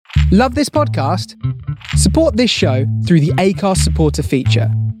Love this podcast? Support this show through the Acast supporter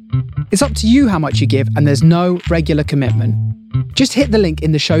feature. It's up to you how much you give, and there's no regular commitment. Just hit the link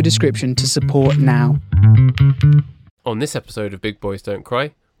in the show description to support now. On this episode of Big Boys Don't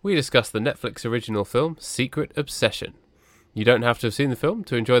Cry, we discuss the Netflix original film Secret Obsession. You don't have to have seen the film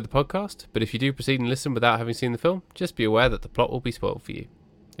to enjoy the podcast, but if you do proceed and listen without having seen the film, just be aware that the plot will be spoiled for you.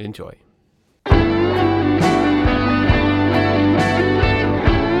 Enjoy.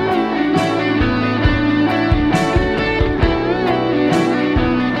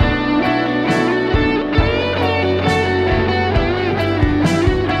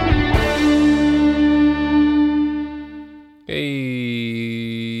 Hey.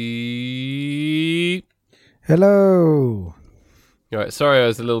 Hello. Alright, sorry I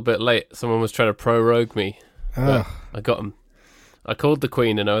was a little bit late. Someone was trying to prorogue me. But I got him. I called the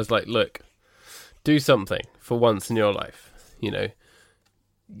Queen and I was like, look, do something for once in your life. You know,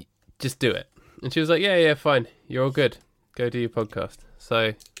 just do it. And she was like, yeah, fine. You're all good. Go do your podcast.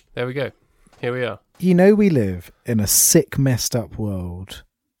 So there we go. Here we are. You know, we live in a sick, messed up world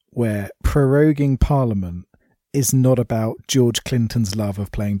where proroguing Parliament is not about George Clinton's love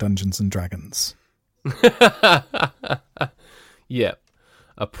of playing Dungeons and Dragons. Yeah.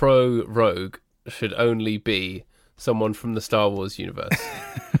 A pro-rogue should only be someone from the Star Wars universe.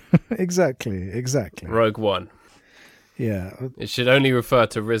 Exactly. Rogue One. Yeah. It should only refer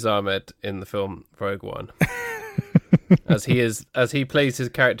to Riz Ahmed in the film Rogue One. as he plays his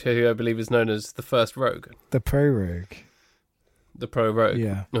character who I believe is known as the first rogue. The pro-rogue. The pro-rogue.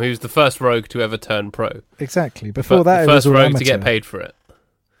 Yeah. No, he was the first rogue to ever turn pro. Exactly. Before that, the it first was all rogue amateur. to get paid for it.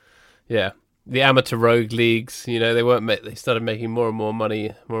 Yeah. The amateur rogue leagues, you know, they started making more and more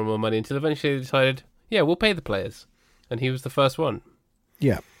money until eventually they decided, yeah, we'll pay the players. And he was the first one.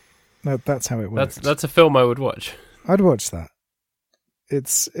 Yeah. That's how it works. That's a film I would watch. I'd watch that.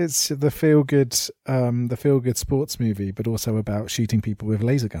 It's the feel good sports movie, but also about shooting people with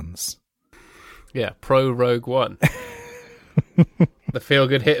laser guns. Yeah, Pro Rogue One. The feel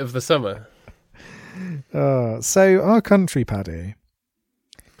good hit of the summer. So our country, Paddy.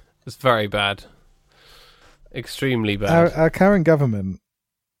 It's very bad. Extremely bad. Our current government,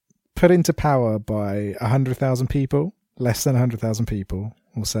 put into power by 100,000 people, less than 100,000 people,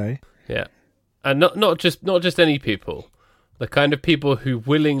 we'll say. Yeah. And not just any people. The kind of people who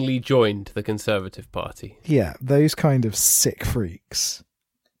willingly joined the Conservative Party. Yeah, those kind of sick freaks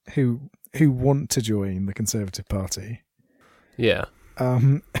who want to join the Conservative Party. Yeah.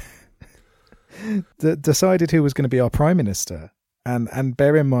 Decided who was going to be our Prime Minister. And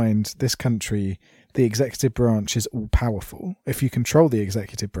bear in mind, this country, the executive branch is all powerful. If you control the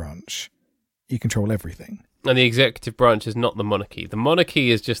executive branch, you control everything. And the executive branch is not the monarchy. The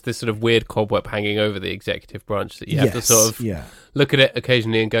monarchy is just this sort of weird cobweb hanging over the executive branch that you have to sort of look at it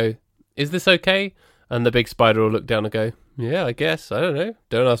occasionally and go, is this okay? And the big spider will look down and go, yeah, I guess. I don't know.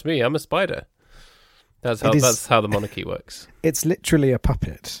 Don't ask me. I'm a spider. That's how the monarchy works. It's literally a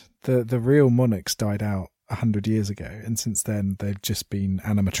puppet. The real monarchs died out 100 years ago, and since then they've just been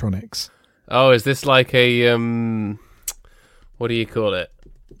animatronics. Oh, is this like a what do you call it?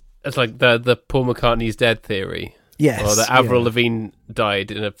 It's like the Paul McCartney's dead theory. Yes. Or the Avril Lavigne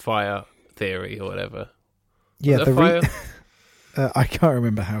died in a fire theory or whatever. Yeah, fire? I can't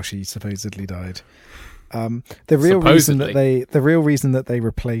remember how she supposedly died. The real reason that they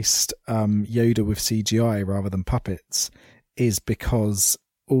replaced Yoda with CGI rather than puppets is because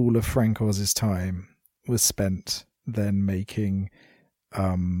all of Frank Oz's time was spent then making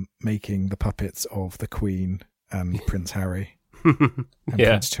the puppets of the Queen and Prince Harry and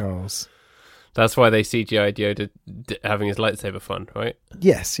Prince Charles. That's why they CGI'd Yoda having his lightsaber fun, right?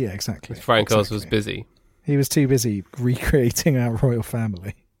 Yes, yeah, exactly. Frank Oz was busy. He was too busy recreating our royal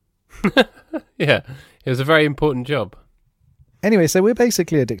family. Yeah, it was a very important job. Anyway, so we're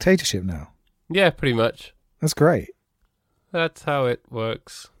basically a dictatorship now. Yeah, pretty much. That's great. That's how it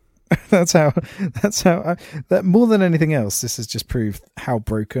works. That more than anything else, this has just proved how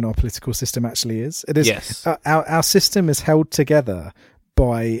broken our political system actually is. It is. Yes. Our system is held together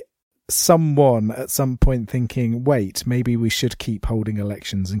by someone at some point thinking, wait, maybe we should keep holding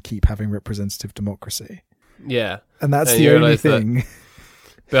elections and keep having representative democracy. Yeah. And that's the only thing.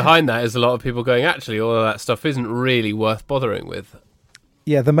 Behind that is a lot of people going, actually, all of that stuff isn't really worth bothering with.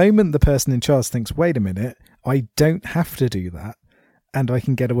 Yeah, the moment the person in charge thinks, wait a minute, I don't have to do that, and I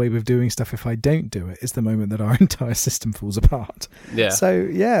can get away with doing stuff if I don't do it, is the moment that our entire system falls apart. Yeah. So,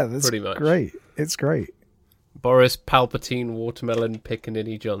 yeah, that's pretty much great. It's great. Boris Palpatine Watermelon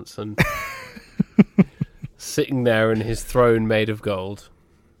Pickaninny Johnson sitting there in his throne made of gold,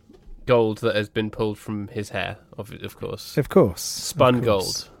 gold that has been pulled from his hair, of course. Of course. Spun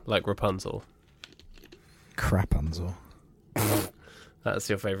gold, like Rapunzel. Crapunzel. That's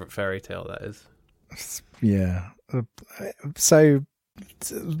your favourite fairy tale, that is. Yeah. So,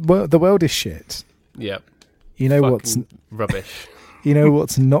 the world is shit. Yep. You know what's rubbish? You know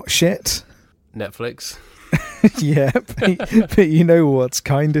what's not shit? Netflix. Yeah, but you know what's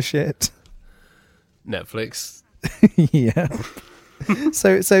kind of shit? Netflix. Yeah.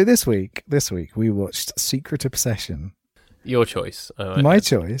 So this week we watched Secret Obsession. Your choice. My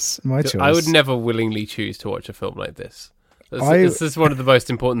choice. I would never willingly choose to watch a film like this. This is one of the most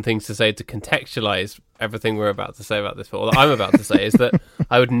important things to say to contextualise everything we're about to say about this film. What I'm about to say is that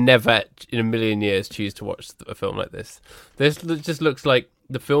I would never in a million years choose to watch a film like this. This just looks like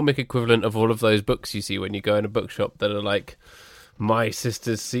the filmic equivalent of all of those books you see when you go in a bookshop that are like My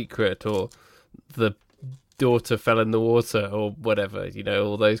Sister's Secret or The Daughter Fell in the Water or whatever,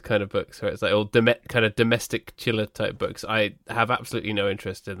 all those kind of books where it's like all kind of domestic chiller type books. I have absolutely no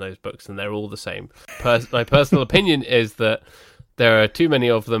interest in those books, and they're all the same. My personal opinion is that there are too many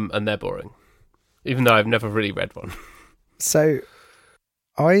of them and they're boring, even though I've never really read one. So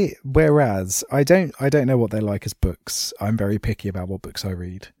whereas I don't know what they're like as books. I'm very picky about what books I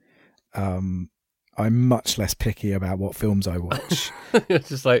read. I'm much less picky about what films I watch. It's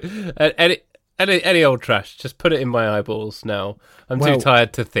just like any old trash. Just put it in my eyeballs now. I'm too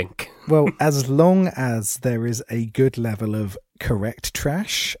tired to think. Well, as long as there is a good level of correct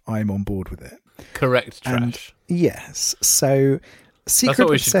trash, I'm on board with it. Correct trash. And yes. So, Secret Obsession. That's what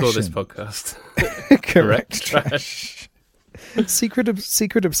we should call this podcast. Correct trash.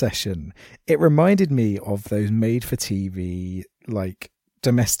 Secret Obsession. It reminded me of those made-for-TV, like,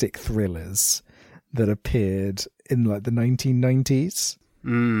 domestic thrillers that appeared in, like, the 1990s.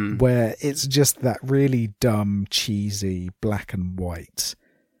 Where it's just that really dumb, cheesy, black and white,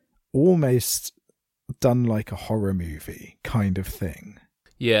 almost done like a horror movie kind of thing.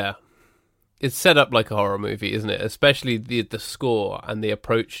 Yeah. It's set up like a horror movie, isn't it? Especially the score and the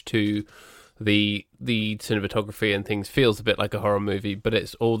approach to the cinematography and things feels a bit like a horror movie, but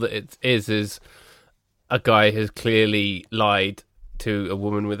it's all that it is a guy has clearly lied to a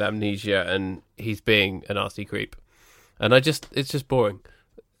woman with amnesia and he's being a nasty creep. And it's just boring.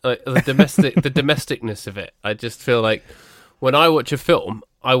 Like the domesticness of it. I just feel like when I watch a film,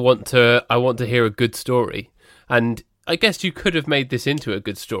 I want to hear a good story. And I guess you could have made this into a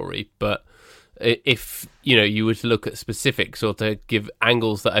good story, but if you were to look at specifics or to give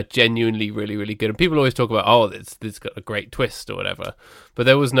angles that are genuinely really, really good, and people always talk about it's got a great twist or whatever, but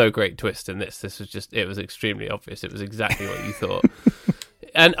there was no great twist in this. This was just, it was extremely obvious. It was exactly what you thought.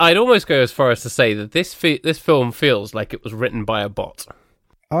 And I'd almost go as far as to say that this film feels like it was written by a bot.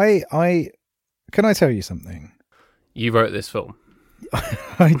 Can I tell you something? You wrote this film.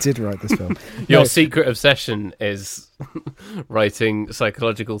 I did write this film. Your secret obsession is writing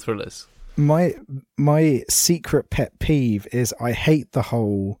psychological thrillers. My secret pet peeve is I hate the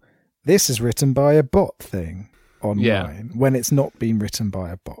whole "this is written by a bot" thing online when it's not been written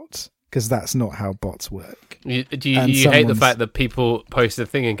by a bot. Because that's not how bots work. You hate the fact that people post a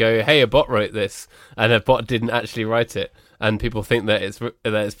thing and go, "Hey, a bot wrote this," and a bot didn't actually write it, and people think that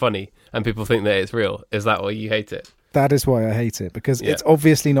it's funny, and people think that it's real. Is that why you hate it? That is why I hate it, because it's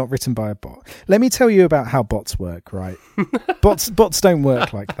obviously not written by a bot. Let me tell you about how bots work, right? bots don't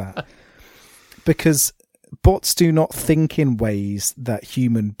work like that. Because bots do not think in ways that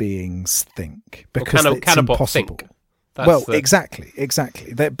human beings think. Because it's impossible. Exactly.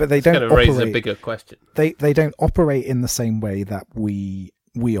 But they don't operate. Raise a bigger question. They don't operate in the same way that we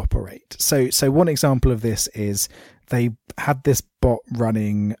operate. So one example of this is they had this bot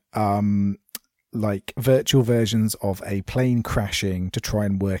running like virtual versions of a plane crashing to try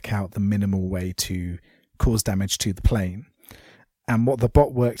and work out the minimal way to cause damage to the plane. And what the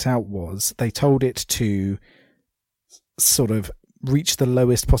bot worked out was they told it to sort of reach the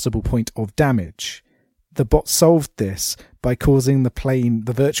lowest possible point of damage. The bot solved this by causing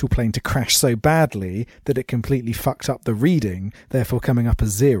the virtual plane to crash so badly that it completely fucked up the reading, therefore coming up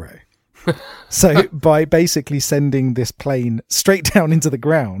as 0. So by basically sending this plane straight down into the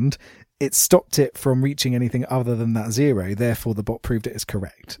ground, it stopped it from reaching anything other than that 0. Therefore, the bot proved it is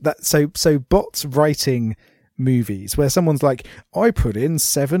correct. So bots writing movies where someone's like, I put in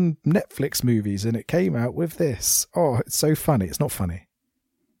 7 Netflix movies and it came out with this. Oh, it's so funny. It's not funny.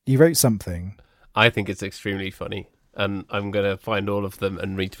 You wrote something. I think it's extremely funny, and I'm going to find all of them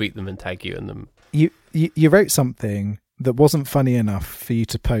and retweet them and tag you in them. You wrote something that wasn't funny enough for you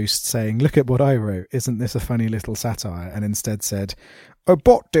to post saying, look at what I wrote, isn't this a funny little satire? And instead said, a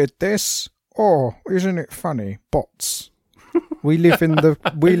bot did this. Oh, isn't it funny? Bots. We live in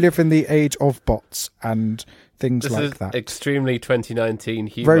the age of bots and things this like is that. Extremely 2019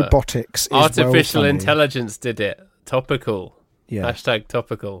 humor. Robotics is artificial well intelligence did it. Topical. Yeah. Hashtag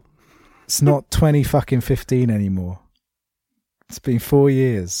topical. It's not 2015 anymore. It's been 4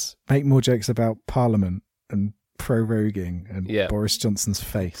 years. Make more jokes about Parliament and proroguing and Boris Johnson's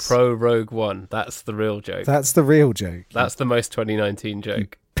face. Pro-Rogue One. That's the real joke. That's the real joke. That's the most 2019 joke. You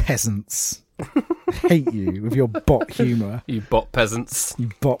peasants. Hate you with your bot humour. You bot peasants. You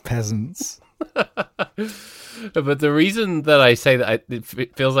bot peasants. But the reason that I say that it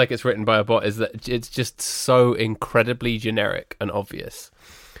feels like it's written by a bot is that it's just so incredibly generic and obvious.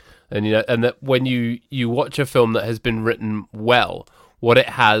 And and that when you watch a film that has been written well, what it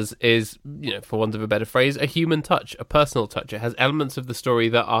has is, for want of a better phrase, a human touch, a personal touch. It has elements of the story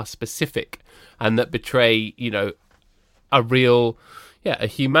that are specific and that betray, a real, a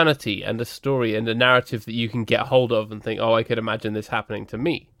humanity and a story and a narrative that you can get hold of and think, oh, I could imagine this happening to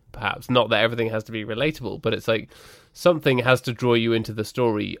me. Perhaps not that everything has to be relatable, but it's like something has to draw you into the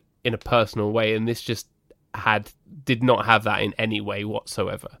story in a personal way, and this just did not have that in any way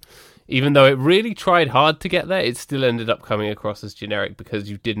whatsoever. Even though it really tried hard to get there, it still ended up coming across as generic because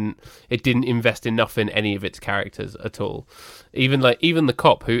it didn't invest enough in any of its characters at all. Even the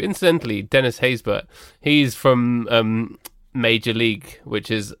cop, who incidentally, Dennis Haysbert, he's from Major League,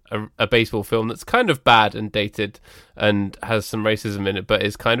 which is a baseball film that's kind of bad and dated and has some racism in it, but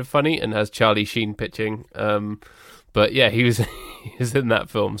is kind of funny and has Charlie Sheen pitching. But yeah, he was in that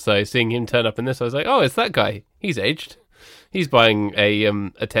film. So seeing him turn up in this, I was like, oh, it's that guy. He's aged. He's buying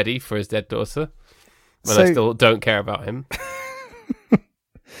a teddy for his dead daughter. And I still don't care about him.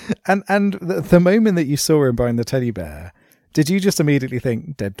 And the moment that you saw him buying the teddy bear, did you just immediately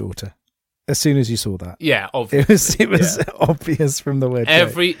think dead daughter? As soon as you saw that, yeah, obviously. It was obvious from the word.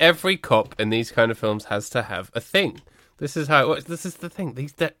 Every cop in these kind of films has to have a thing. This is how it works. This is the thing.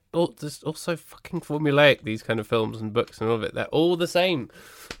 They're all so fucking formulaic. These kind of films and books and all of it. They're all the same.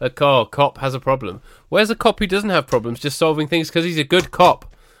 A cop has a problem. Where's a cop who doesn't have problems, just solving things because he's a good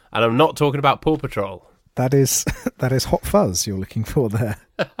cop? And I'm not talking about Paw Patrol. That is Hot Fuzz you're looking for there.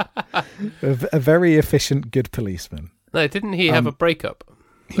 a very efficient, good policeman. No, didn't he have a breakup?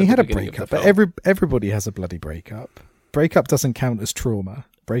 He had a breakup, but everybody has a bloody breakup. Breakup doesn't count as trauma.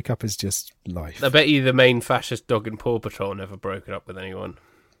 Breakup is just life. I bet you the main fascist dog in Paw Patrol never broke it up with anyone.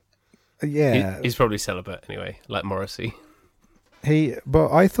 Yeah. He's probably celibate anyway, like Morrissey.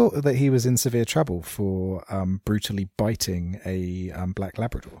 But I thought that he was in severe trouble for brutally biting a black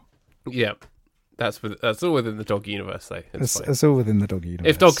Labrador. Yeah. That's all within the dog universe, though. It's all within the dog universe.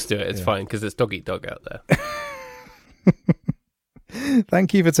 If dogs do it, it's fine, because it's dog eat dog out there.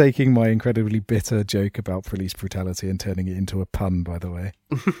 Thank you for taking my incredibly bitter joke about police brutality and turning it into a pun, by the way.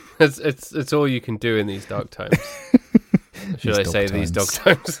 It's all you can do in these dark times. Should I say these dog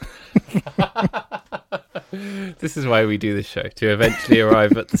times? This is why we do this show, to eventually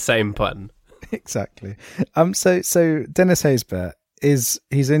arrive at the same pun. Exactly. So Dennis Haysbert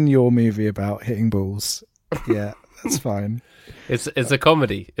he's in your movie about hitting balls. Yeah, that's fine. It's a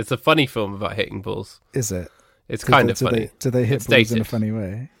comedy. It's a funny film about hitting balls. Is it? It's kind of funny. Do they hit balls in a funny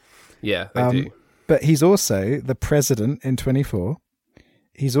way? Yeah, they do. But he's also the president in 24.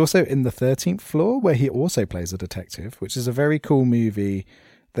 He's also in The 13th Floor, where he also plays a detective, which is a very cool movie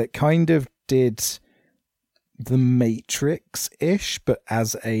that kind of did The Matrix-ish, but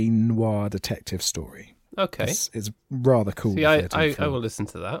as a noir detective story. Okay. It's rather cool. See, I will listen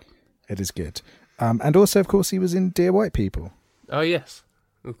to that. It is good. And also, of course, he was in Dear White People. Oh, yes.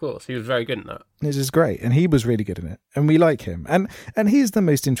 Of course, he was very good in that. This is great, and he was really good in it, and we like him. And here's the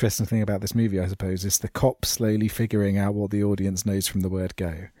most interesting thing about this movie, I suppose, is the cop slowly figuring out what the audience knows from the word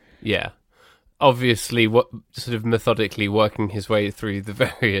go. Yeah, obviously, what sort of methodically working his way through the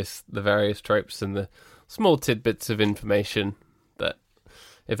various tropes and the small tidbits of information that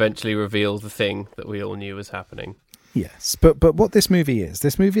eventually reveal the thing that we all knew was happening. Yes, but what this movie is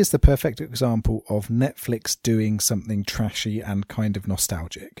the perfect example of Netflix doing something trashy and kind of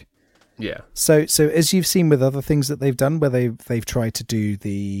nostalgic. Yeah. So as you've seen with other things that they've done, where they've tried to do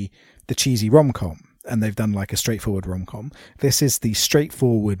the cheesy rom-com, and they've done like a straightforward rom-com, this is the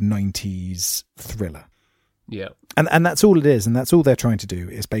straightforward 90s thriller. Yeah. And that's all it is, and that's all they're trying to do,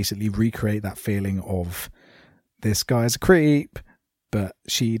 is basically recreate that feeling of this guy's a creep, but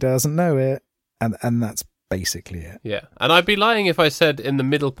she doesn't know it, and that's basically it. Yeah, and I'd be lying if I said in the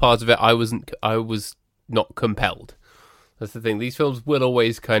middle part of it I was not compelled. That's the thing. These films will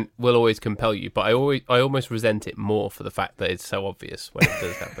always compel you, but I almost resent it more for the fact that it's so obvious when it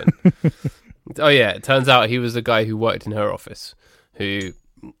does happen. Oh yeah, it turns out he was the guy who worked in her office, who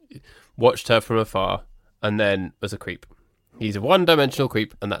watched her from afar and then was a creep. He's a one-dimensional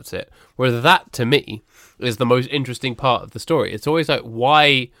creep, and that's it. Whereas that, to me, is the most interesting part of the story. It's always like,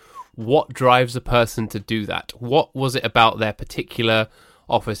 why? What drives a person to do that? What was it about their particular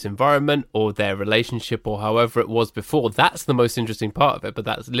office environment or their relationship or however it was before? That's the most interesting part of it, but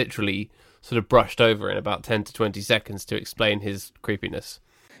that's literally sort of brushed over in about 10 to 20 seconds to explain his creepiness.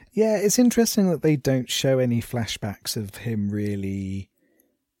 Yeah, it's interesting that they don't show any flashbacks of him really.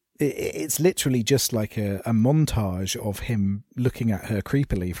 It's literally just like a montage of him looking at her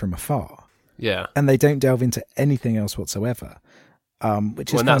creepily from afar. Yeah. And they don't delve into anything else whatsoever.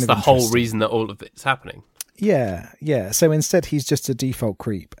 Which is and that's the whole reason that all of it's happening. Yeah. So instead, he's just a default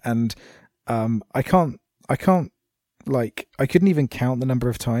creep, and I couldn't even count the number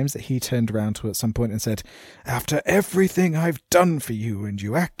of times that he turned around to at some point and said, "After everything I've done for you, and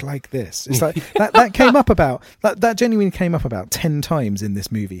you act like this." It's like that came up about that genuinely came up about 10 times in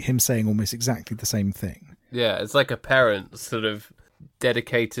this movie. Him saying almost exactly the same thing. Yeah, it's like a parent sort of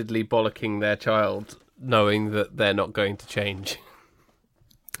dedicatedly bollocking their child, knowing that they're not going to change.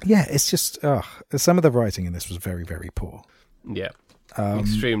 Yeah, it's just some of the writing in this was very, very poor. Yeah,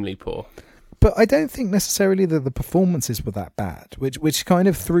 extremely poor. But I don't think necessarily that the performances were that bad, which kind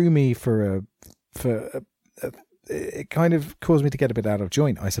of threw me it kind of caused me to get a bit out of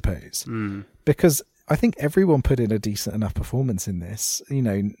joint, I suppose, because I think everyone put in a decent enough performance in this,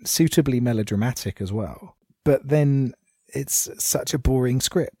 suitably melodramatic as well. But then it's such a boring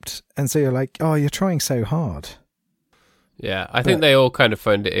script, and so you're like, oh, you're trying so hard. Yeah, I think they all kind of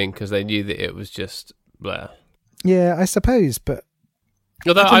phoned it in because they knew that it was just blah. Yeah, I suppose, but.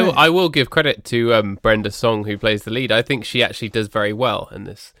 Although I will give credit to Brenda Song, who plays the lead. I think she actually does very well in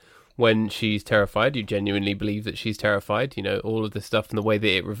this. When she's terrified, you genuinely believe that she's terrified. All of this stuff and the way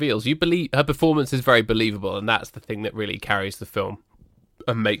that it reveals. You believe her performance is very believable, and that's the thing that really carries the film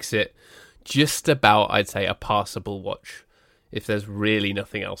and makes it just about, I'd say, a passable watch. If there's really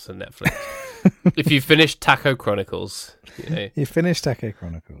nothing else on Netflix. If you finish Taco Chronicles. You finish Taco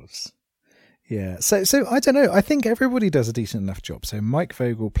Chronicles. Yeah. So I don't know. I think everybody does a decent enough job. So Mike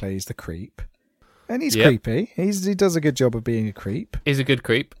Vogel plays the creep. And he's creepy. He does a good job of being a creep. He's a good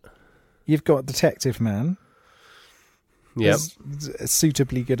creep. You've got Detective Man. Yep. He's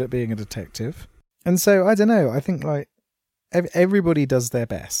suitably good at being a detective. And so, I don't know. I think everybody does their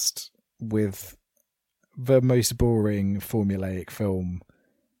best with the most boring formulaic film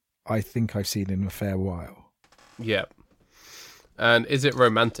I think I've seen in a fair while. Yeah. And is it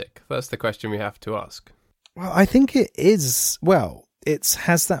romantic? That's the question we have to ask. Well, I think it is. Well, it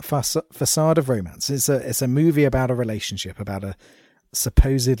has that facade of romance. It's a movie about a relationship, about a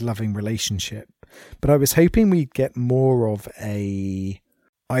supposed loving relationship. But I was hoping we'd get more of I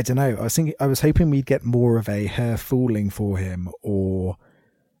don't know. I was hoping we'd get more of her falling for him, or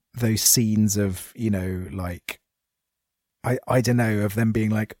those scenes of, I don't know, of them being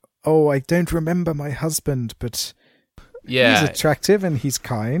like, oh, I don't remember my husband, but he's attractive and he's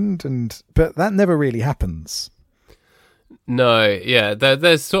kind, but that never really happens. No, yeah,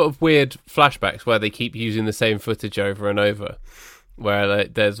 there's sort of weird flashbacks where they keep using the same footage over and over, where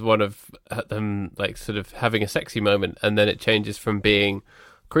there's one of them sort of having a sexy moment, and then it changes from being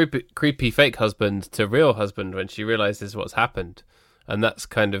creepy fake husband to real husband when she realizes what's happened, and that's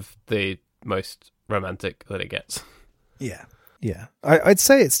kind of the most romantic that it gets. Yeah. I'd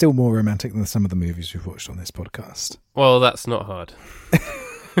say it's still more romantic than some of the movies we've watched on this podcast. Well, that's not hard.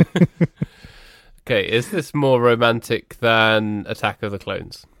 Okay, is this more romantic than Attack of the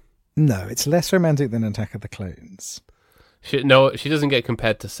Clones? No, it's less romantic than Attack of the Clones. She doesn't get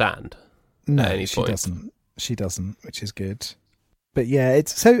compared to Sand. No, at any she point. doesn't. She doesn't, which is good. But yeah,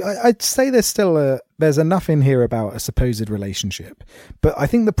 I'd say there's still there's enough in here about a supposed relationship. But I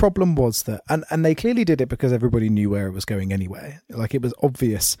think the problem was that, and they clearly did it because everybody knew where it was going anyway. It was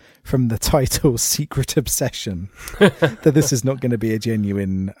obvious from the title "Secret Obsession" that this is not going to be a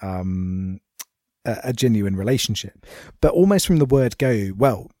genuine relationship. But almost from the word go,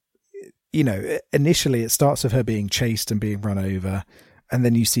 well, initially it starts with her being chased and being run over, and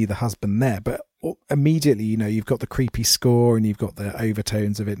then you see the husband there, but immediately, you've got the creepy score and you've got the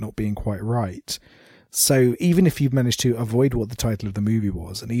overtones of it not being quite right. So even if you've managed to avoid what the title of the movie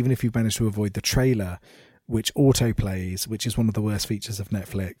was, and even if you've managed to avoid the trailer, which autoplays, which is one of the worst features of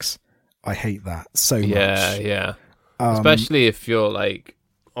Netflix, I hate that so much. Yeah. Especially if you're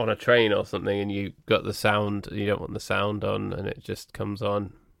on a train or something and you got the sound, you don't want the sound on and it just comes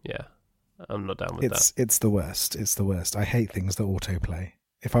on. Yeah, I'm not down with that. It's the worst. It's the worst. I hate things that autoplay.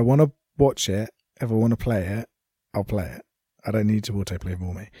 If I want to watch it, if I want to play it, I'll play it. I don't need to autoplay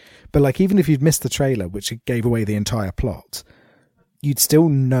for me. But even if you'd missed the trailer, which gave away the entire plot, you'd still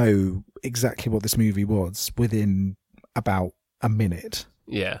know exactly what this movie was within about a minute.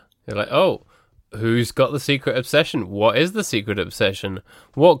 Yeah. You're like, oh, who's got the secret obsession? What is the secret obsession?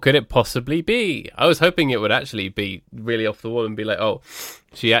 What could it possibly be? I was hoping it would actually be really off the wall and be like, oh,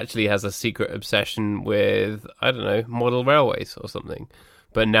 she actually has a secret obsession with, I don't know, model railways or something.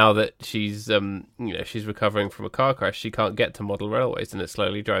 But now that she's, she's recovering from a car crash, she can't get to model railways, and it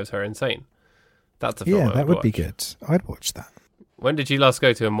slowly drives her insane. That's a film. Yeah, that would be good. I'd watch that. When did you last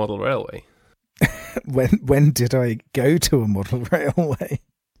go to a model railway? When did I go to a model railway?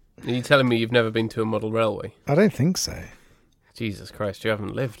 Are you telling me you've never been to a model railway? I don't think so. Jesus Christ, you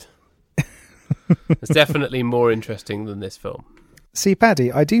haven't lived. It's definitely more interesting than this film. See,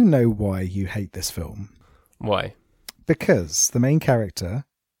 Paddy, I do know why you hate this film. Why? Because the main character,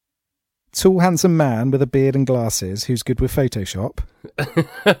 tall, handsome man with a beard and glasses who's good with Photoshop.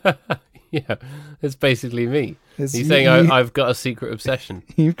 Yeah, it's basically me. He's saying I've got a secret obsession.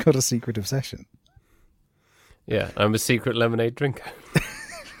 You've got a secret obsession. Yeah, I'm a secret lemonade drinker.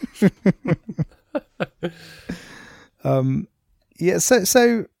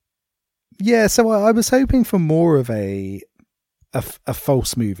 So I was hoping for more of a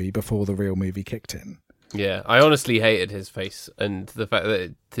false movie before the real movie kicked in. Yeah, I honestly hated his face, and the fact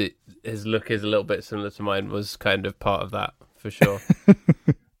that his look is a little bit similar to mine was kind of part of that, for sure.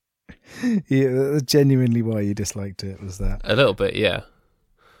 Yeah, genuinely why you disliked it was that. A little bit, yeah.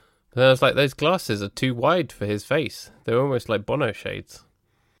 But I was like, those glasses are too wide for his face. They're almost like Bono shades.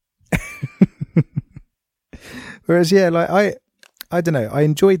 Whereas, yeah, like I don't know, I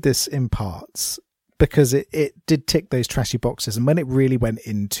enjoyed this in parts because it did tick those trashy boxes, and when it really went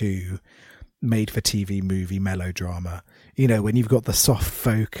into made-for-TV movie melodrama, you know, when you've got the soft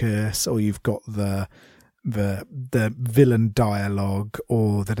focus, or you've got the villain dialogue,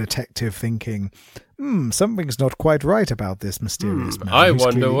 or the detective thinking, something's not quite right about this mysterious man. I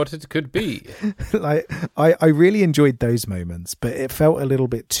wonder what it could be. Like, I really enjoyed those moments, but it felt a little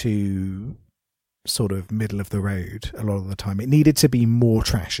bit too sort of middle of the road a lot of the time. It needed to be more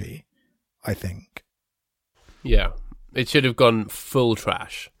trashy, I think. Yeah, it should have gone full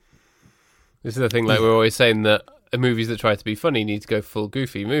trash. This is the thing, like we're always saying that movies that try to be funny need to go full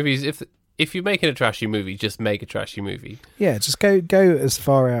goofy. Movies, if you're making a trashy movie, just make a trashy movie. Yeah, just go as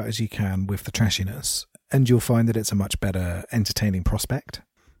far out as you can with the trashiness, and you'll find that it's a much better entertaining prospect.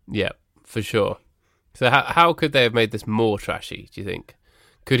 Yeah, for sure. So how could they have made this more trashy, do you think?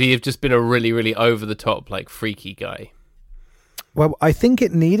 Could he have just been a really, really over-the-top, like, freaky guy? Well, I think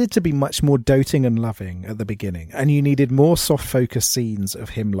it needed to be much more doting and loving at the beginning, and you needed more soft-focus scenes of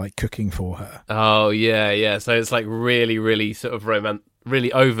him, like, cooking for her. Oh, yeah. So it's, like, really, really sort of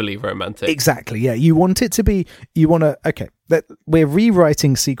really overly romantic. Exactly, yeah. You want it to be... we're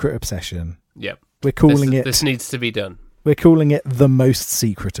rewriting Secret Obsession. Yep. We're calling it... This needs to be done. We're calling it The Most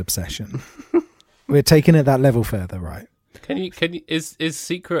Secret Obsession. We're taking it that level further, right? Can you is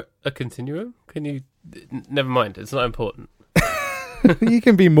secret a continuum? Never mind, it's not important. You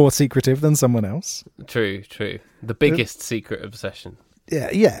can be more secretive than someone else. True. The biggest secret obsession.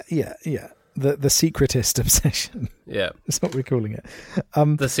 Yeah. The secretist obsession. Yeah. That's what we're calling it.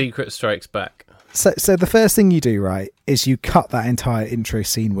 The secret strikes back. So the first thing you do, right, is you cut that entire intro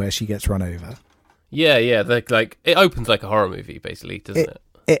scene where she gets run over. Yeah. It opens like a horror movie, basically, doesn't it?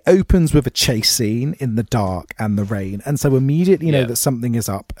 It opens with a chase scene in the dark and the rain, and so immediately you know that something is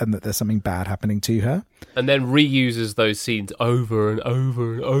up and that there's something bad happening to her. And then reuses those scenes over and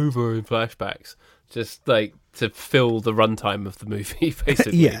over and over in flashbacks, just like to fill the runtime of the movie,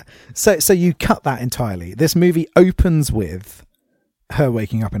 basically. Yeah. So you cut that entirely. This movie opens with her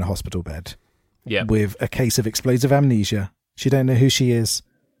waking up in a hospital bed. Yeah. With a case of explosive amnesia. She don't know who she is.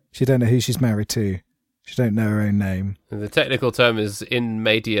 She don't know who she's married to. She don't know her own name. And the technical term is in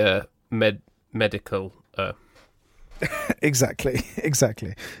media medical. Exactly.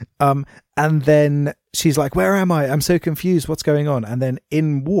 And then she's like, "Where am I? I'm so confused. What's going on?" And then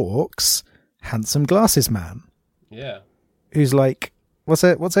in walks handsome glasses man. Yeah. Who's like, what's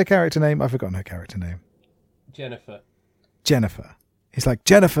her character name? I've forgotten her character name. Jennifer. He's like,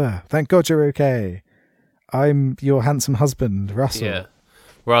 "Jennifer, thank God you're okay. I'm your handsome husband, Russell." Yeah.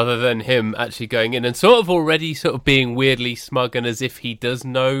 Rather than him actually going in and sort of being weirdly smug and as if he does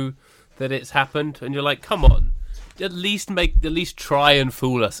know that it's happened. And you're like, come on, at least try and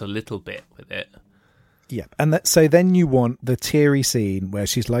fool us a little bit with it. Yeah. And so then you want the teary scene where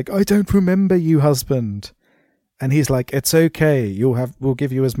she's like, "I don't remember you, husband." And he's like, "It's okay. We'll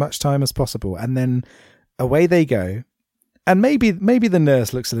give you as much time as possible." And then away they go. And maybe the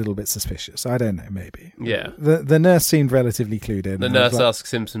nurse looks a little bit suspicious. I don't know, maybe. Yeah. The nurse seemed relatively clued in. The nurse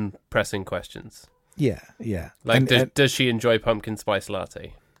asks him some pressing questions. Yeah. Like, does she enjoy pumpkin spice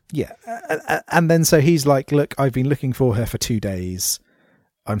latte? Yeah. And then so he's like, look, I've been looking for her for 2 days.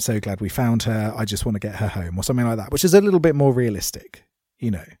 I'm so glad we found her. I just want to get her home, or something like that, which is a little bit more realistic,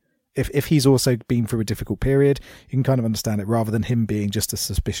 you know. If he's also been through a difficult period, you can kind of understand it, rather than him being just a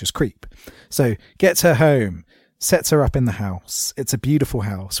suspicious creep. So gets her home, sets her up in the house. It's a beautiful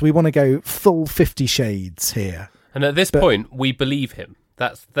house. We want to go full 50 Shades here. And at this point, we believe him.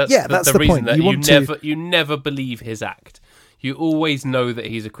 That's the reason point. That you never believe his act. You always know that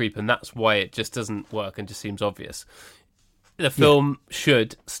he's a creep, and that's why it just doesn't work and just seems obvious. The film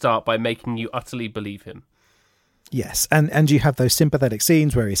should start by making you utterly believe him. Yes, and you have those sympathetic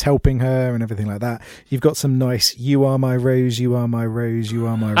scenes where he's helping her and everything like that. You've got some nice "You are my rose, you are my rose, you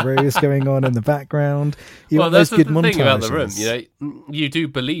are my rose" going on in the background. That's the thing about the room. You know, you do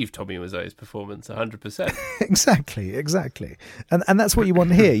believe Tommy Wiseau's performance 100%. Exactly, and that's what you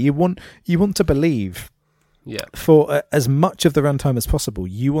want here. You want to believe. Yeah. For as much of the runtime as possible,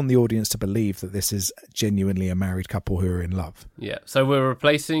 you want the audience to believe that this is genuinely a married couple who are in love. Yeah. So we're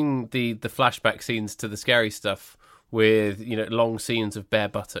replacing the flashback scenes to the scary stuff with, you know, long scenes of bare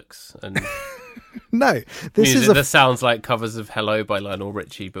buttocks and no, this sounds like covers of "Hello" by Lionel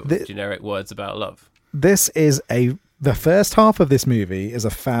Richie, but with generic words about love. This is the first half of this movie is a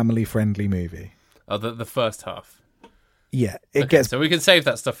family-friendly movie. Oh, the first half. Yeah, it gets. So we can save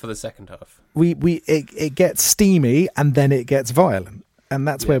that stuff for the second half. It gets steamy and then it gets violent, and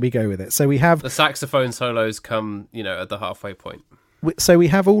that's where we go with it. So we have the saxophone solos come, you know, at the halfway point. So we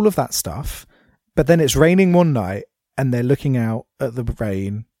have all of that stuff, but then it's raining one night, and they're looking out at the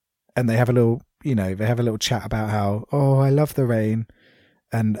rain, and they have a little chat about how, oh, I love the rain,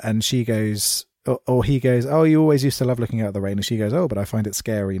 and she goes. Or he goes, oh, you always used to love looking out at the rain. And she goes, oh, but I find it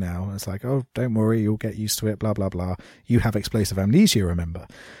scary now. And it's like, oh, don't worry, you'll get used to it, blah, blah, blah. You have explosive amnesia, remember?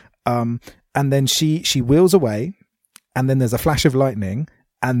 And then she wheels away, and then there's a flash of lightning,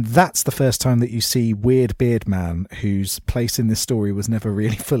 and that's the first time that you see Weird Beard Man, whose place in this story was never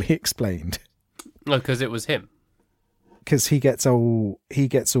really fully explained. No, because it was him. Because he gets all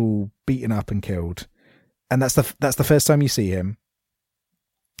beaten up and killed. And that's the first time you see him.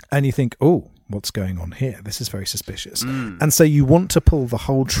 And you think, oh, what's going on here? This is very suspicious. And so you want to pull the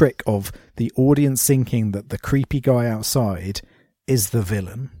whole trick of the audience thinking that the creepy guy outside is the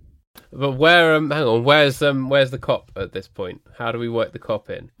villain. But where's the cop at this point? How do we work the cop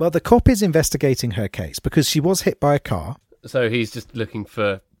in? Well, the cop is investigating her case because she was hit by a car. So he's just looking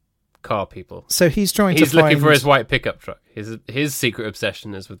for car people. So he's looking for his white pickup truck. His secret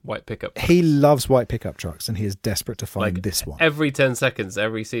obsession is with white pickup trucks. He loves white pickup trucks, and he is desperate to find this one. Every 10 seconds,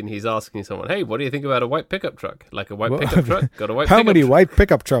 every scene, he's asking someone, hey, what do you think about a white pickup truck? Like a white pickup truck? Got a white How pickup many truck? white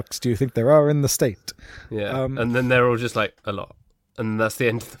pickup trucks do you think there are in the state? Yeah, and then they're all just like, a lot. And that's the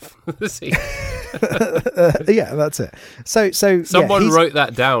end of the scene. Yeah, that's it. So someone wrote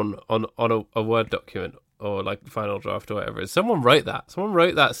that down on a Word document or like Final Draft or whatever it is. Someone wrote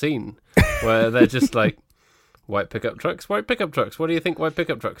that scene where they're just like, white pickup trucks. What do you think white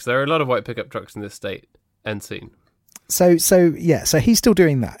pickup trucks? There are a lot of white pickup trucks in this state. End scene. So he's still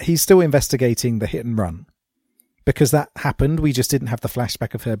doing that. He's still investigating the hit and run because that happened. We just didn't have the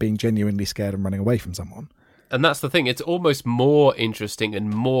flashback of her being genuinely scared and running away from someone. And that's the thing. It's almost more interesting and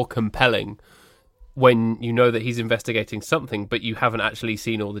more compelling when you know that he's investigating something, but you haven't actually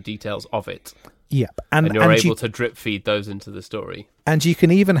seen all the details of it. Yep. And you're able to drip feed those into the story. And you can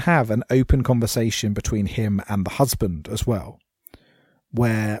even have an open conversation between him and the husband as well,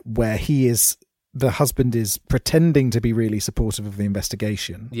 where the husband is pretending to be really supportive of the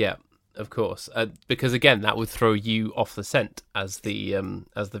investigation. Yeah, of course. Because again, that would throw you off the scent as the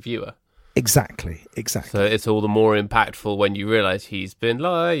viewer. Exactly. So it's all the more impactful when you realise he's been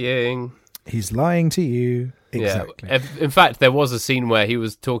lying. He's lying to you. Exactly. Yeah. In fact, there was a scene where he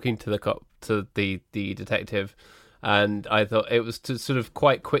was talking to the cop, to the detective, and I thought it was sort of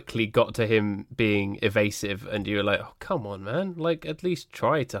quite quickly got to him being evasive, and you were like, "Oh, come on, man! Like, at least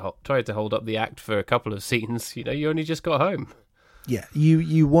try to hold up the act for a couple of scenes. You know, you only just got home." Yeah,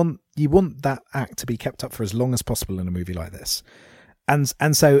 you want that act to be kept up for as long as possible in a movie like this, and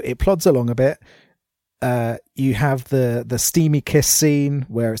so it plods along a bit. You have the steamy kiss scene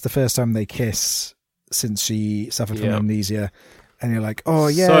where it's the first time they kiss since she suffered from amnesia, and you're like, oh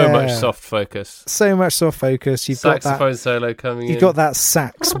yeah, so much soft focus. You've saxophone got that solo coming. You've got that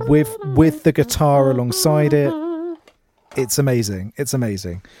sax with the guitar alongside it. It's amazing.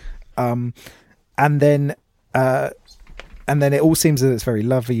 And then it all seems that it's very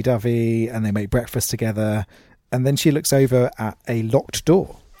lovey-dovey, and they make breakfast together, and then she looks over at a locked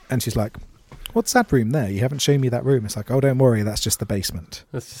door, and she's like, what's that room there? You haven't shown me that room. It's like, oh, don't worry, that's just the basement.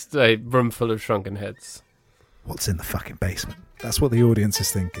 It's just a room full of shrunken heads. what's in the fucking basement? That's what the audience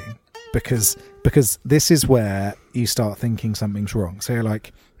is thinking. Because this is where you start thinking something's wrong. So you're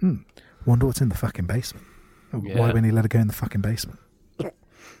like, wonder what's in the fucking basement. Yeah. Why wouldn't he let her go in the fucking basement?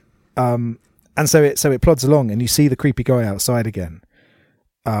 And so it plods along, and you see the creepy guy outside again.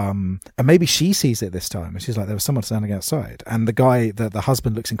 And maybe she sees it this time, and she's like, there was someone standing outside. And the guy, the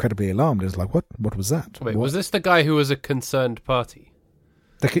husband, looks incredibly alarmed. Is like, what was that? Wait, what? Was this the guy who was a concerned party?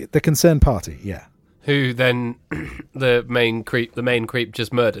 The concerned party, yeah. Who then the main creep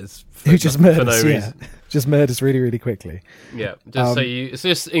just murders. Just murders really, really quickly. Yeah, it's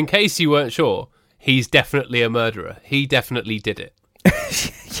just in case you weren't sure, he's definitely a murderer. He definitely did it.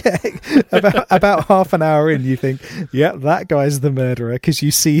 Yeah, about half an hour in, you think, yeah, that guy's the murderer, because you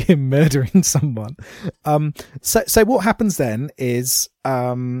see him murdering someone. So what happens then is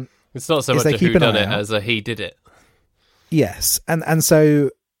it's not so much a whodunit as a he did it. Yes, and so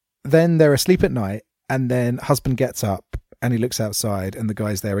then they're asleep at night. And then husband gets up and he looks outside and the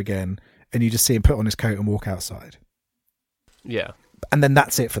guy's there again. And you just see him put on his coat and walk outside. Yeah. And then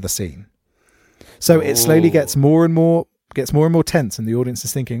that's it for the scene. So it slowly gets more and more tense, and the audience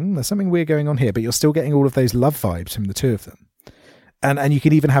is thinking, there's something weird going on here. But you're still getting all of those love vibes from the two of them. And you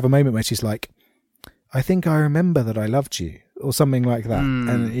can even have a moment where she's like, I think I remember that I loved you, or something like that.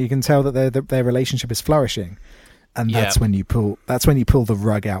 And you can tell that their relationship is flourishing. And that's when you pull the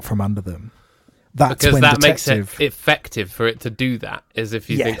rug out from under them. Because that makes it effective for it to do that, is if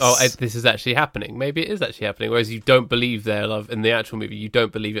you think, this is actually happening. Maybe it is actually happening, whereas you don't believe their love in the actual movie. You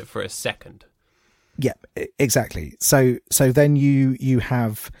don't believe it for a second. Yeah, exactly. So then you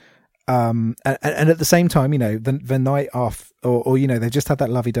have, and at the same time, the night off, or they just had that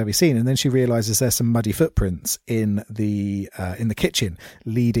lovey-dovey scene, and then she realizes there's some muddy footprints in the kitchen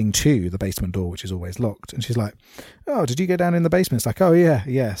leading to the basement door, which is always locked. And she's like, oh, did you go down in the basement? It's like, oh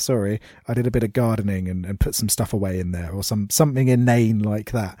yeah, sorry, I did a bit of gardening and put some stuff away in there, or something inane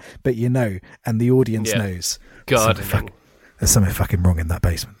like that. But and the audience knows gardening. There's something fucking wrong in that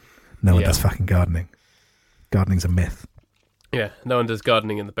basement. No one does fucking gardening. Gardening's a myth. Yeah, no one does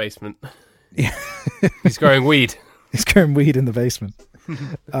gardening in the basement. Yeah. He's growing weed. He's growing weed in the basement.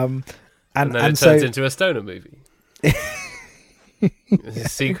 And then it turns into a stoner movie.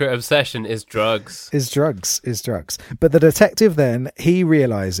 His secret obsession is drugs. Is drugs. But the detective then, he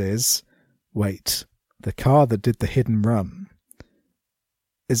realises, wait, the car that did the hidden run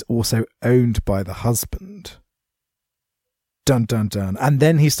is also owned by the husband. Dun, dun, dun. And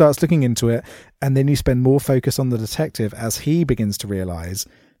then he starts looking into it, and then you spend more focus on the detective as he begins to realise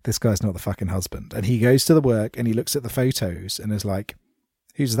this guy's not the fucking husband. And he goes to the work and he looks at the photos and is like,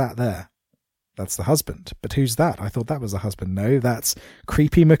 who's that there? That's the husband. But who's that? I thought that was the husband. No, that's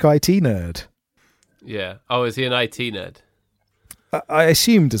creepy McIT nerd. Yeah. Oh, is he an IT nerd? I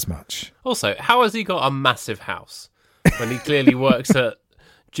assumed as much. Also, how has he got a massive house when he clearly works at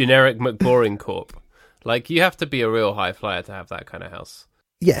generic McBoring Corp? Like, you have to be a real high flyer to have that kind of house.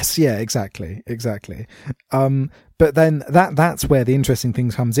 Yes, yeah, exactly. But then that's where the interesting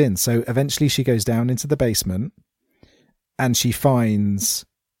thing comes in. So eventually she goes down into the basement and she finds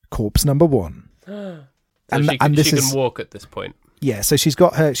corpse number 1. So she can walk at this point. Yeah, so she's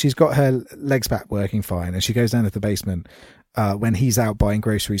got her legs back working fine, and she goes down to the basement when he's out buying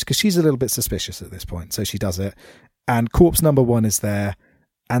groceries, because she's a little bit suspicious at this point. So she does it, and corpse number 1 is there.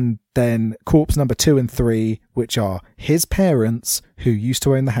 And then corpse number 2 and 3, which are his parents who used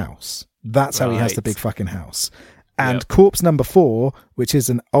to own the house. That's how he has the big fucking house. And corpse number 4, which is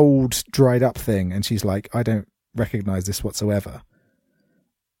an old dried up thing. And she's like, I don't recognize this whatsoever.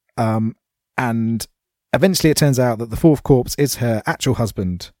 And eventually it turns out that the 4th corpse is her actual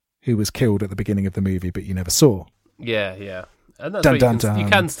husband, who was killed at the beginning of the movie, but you never saw. Yeah. And that's where you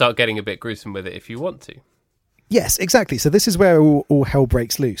can start getting a bit gruesome with it if you want to. Yes, exactly. So this is where all hell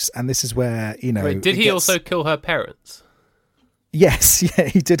breaks loose, and this is where, Wait, did he also kill her parents? Yes, yeah,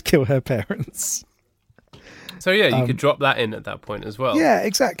 he did kill her parents. So yeah, you could drop that in at that point as well. Yeah,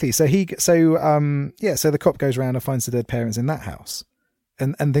 exactly. So so the cop goes around and finds the dead parents in that house,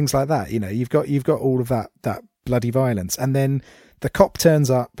 and things like that. You've got all of that bloody violence, and then the cop turns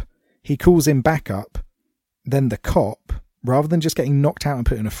up. He calls him back up. Then the cop, rather than just getting knocked out and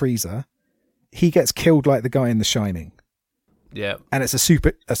put in a freezer, he gets killed like the guy in The Shining. Yeah. And it's a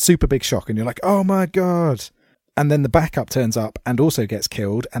super big shock, and you're like, oh my God. And then the backup turns up and also gets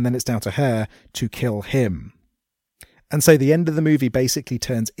killed, and then it's down to her to kill him. And so the end of the movie basically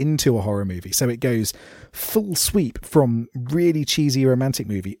turns into a horror movie. So it goes full sweep from really cheesy romantic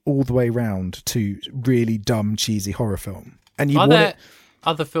movie all the way round to really dumb, cheesy horror film. And Are there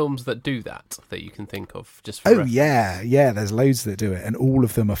other films that do that you can think of? Just for yeah, there's loads that do it, and all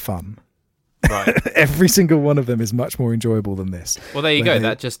of them are fun. Right. Every single one of them is much more enjoyable than this. Well, there you go.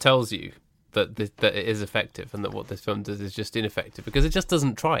 That just tells you that that it is effective, and that what this film does is just ineffective because it just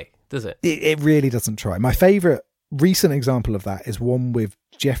doesn't try, does it? It really doesn't try. My favourite recent example of that is one with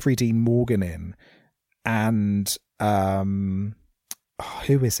Jeffrey Dean Morgan in, and who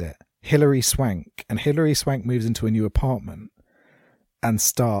is it? Hilary Swank. And Hilary Swank moves into a new apartment and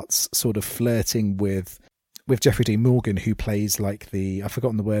starts sort of flirting with Jeffrey Dean Morgan, who plays like I've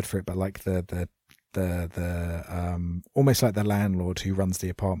forgotten the word for it, but like the almost like the landlord who runs the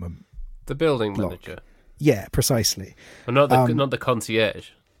apartment. The building block. Manager. Yeah, precisely. Well, not the concierge.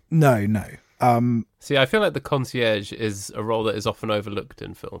 No. See, I feel like the concierge is a role that is often overlooked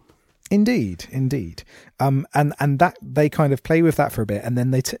in film. Indeed. And that they kind of play with that for a bit, and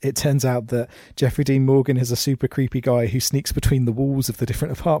then it turns out that Jeffrey Dean Morgan is a super creepy guy who sneaks between the walls of the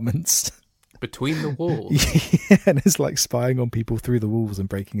different apartments. Between the walls? Yeah, and is like spying on people through the walls and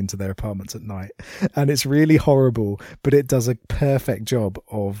breaking into their apartments at night. And it's really horrible, but it does a perfect job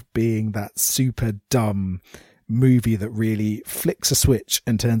of being that super dumb movie that really flicks a switch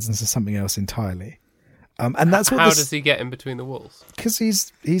and turns into something else entirely. And that's what. How does he get in between the walls? Because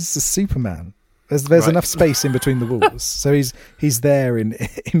he's a Superman. There's enough space in between the walls, so he's there in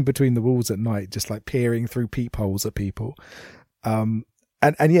between the walls at night, just like peering through peepholes at people. And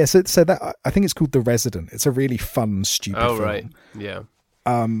yeah, so that I think it's called The Resident. It's a really fun, stupid film. Oh right, yeah.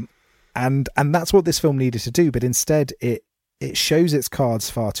 And that's what this film needed to do, but instead it shows its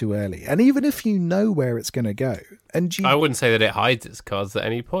cards far too early. And even if you know where it's going to go, I wouldn't say that it hides its cards at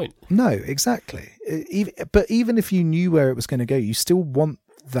any point. No, exactly. But even if you knew where it was going to go, you still want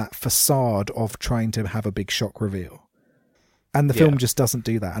that facade of trying to have a big shock reveal. And the film just doesn't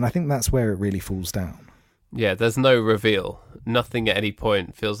do that. And I think that's where it really falls down. Yeah, there's no reveal. Nothing at any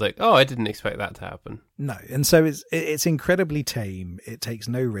point feels like, oh, I didn't expect that to happen. No, and so it's incredibly tame. It takes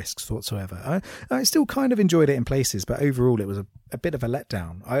no risks whatsoever. I still kind of enjoyed it in places, but overall it was a bit of a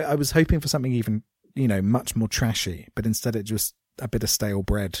letdown. I was hoping for something even, much more trashy, but instead it just a bit of stale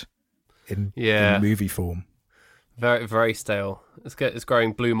bread in movie form. Very, very stale. It's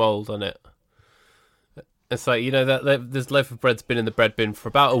growing blue mold on it. It's like, this loaf of bread's been in the bread bin for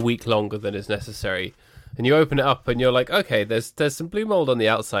about a week longer than is necessary. And you open it up and you're like, okay, there's some blue mold on the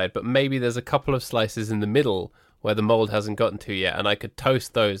outside, but maybe there's a couple of slices in the middle where the mold hasn't gotten to yet, and I could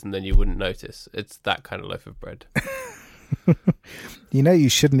toast those and then you wouldn't notice. It's that kind of loaf of bread. You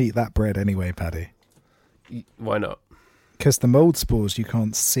shouldn't eat that bread anyway, Paddy. Why not? Because the mold spores you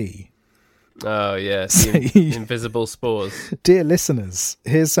can't see. Oh, yes, invisible spores. Dear listeners,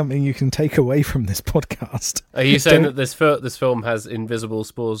 here's something you can take away from this podcast. Are you saying that this film has invisible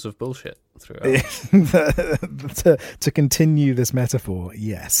spores of bullshit throughout? To continue this metaphor,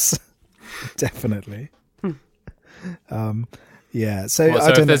 yes, definitely. Yeah, so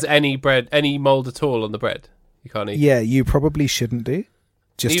I don't if there's any mold at all on the bread, you can't eat. Yeah, you probably shouldn't do.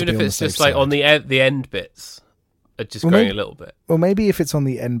 Even if it's just like on the end bits. Just growing a little bit. Well, maybe if it's on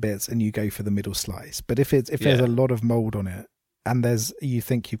the end bits and you go for the middle slice, but if there's a lot of mold on it and you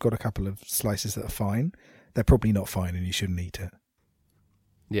think you've got a couple of slices that are fine, they're probably not fine and you shouldn't eat it.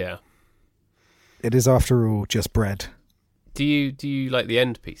 Yeah. It is, after all, just bread. Do you like the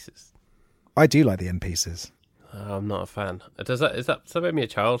end pieces? I do like the end pieces. I'm not a fan. Does that make me a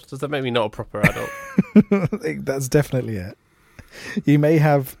child? Does that make me not a proper adult? That's definitely it. You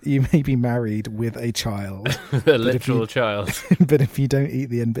may be married with a child, a literal child. But if you don't eat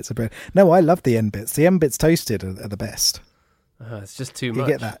the end bits of bread, no, I love the end bits. The end bits toasted are the best. It's just too much.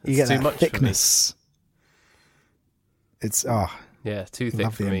 You get that thickness. It's yeah, too thick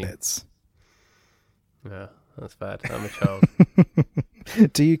love for the me. End bits. Yeah, that's bad. I'm a child.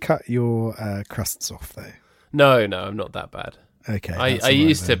 Do you cut your crusts off though? No, I'm not that bad. Okay, I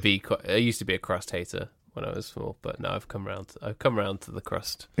used to be a crust hater when I was small, but now I've come around to the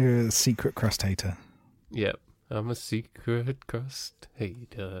crust. You're a secret crust hater. Yep, I'm a secret crust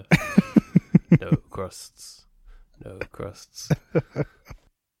hater. No crusts.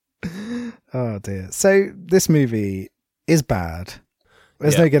 Oh dear. So this movie is bad.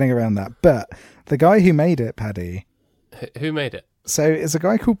 There's no getting around that. But the guy who made it, Paddy. Who made it? So it's a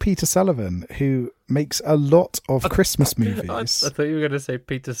guy called Peter Sullivan who makes a lot of Christmas movies. I thought you were going to say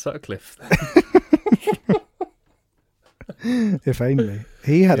Peter Sutcliffe. If only.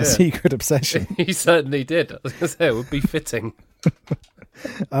 He had a secret obsession. He certainly did. I was going to say, it would be fitting.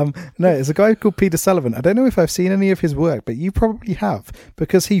 No, it's a guy called Peter Sullivan. I don't know if I've seen any of his work, but you probably have,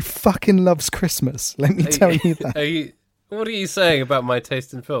 because he fucking loves Christmas. Let me tell you that. What are you saying about my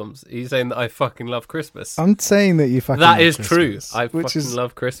taste in films? Are you saying that I fucking love Christmas? I'm saying that you fucking love Christmas. That is true. I fucking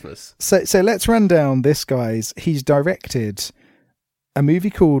love Christmas. So let's run down this guy's... He's directed a movie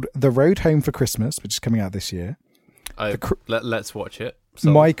called The Road Home for Christmas, which is coming out this year. Let's watch it.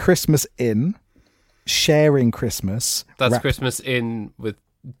 My Christmas In, Sharing Christmas. That's Christmas In with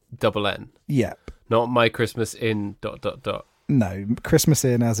double N. Yep. Not My Christmas In ... No, Christmas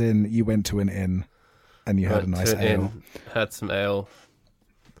In as in you went to an inn and you had a nice ale. Had some ale.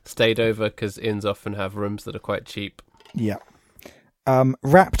 Stayed over because inns often have rooms that are quite cheap. Yeah.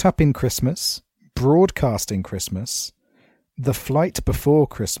 Wrapped Up in Christmas, Broadcasting Christmas, The Flight Before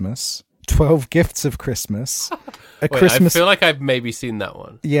Christmas, 12 Gifts of Christmas. Christmas. I feel like I've maybe seen that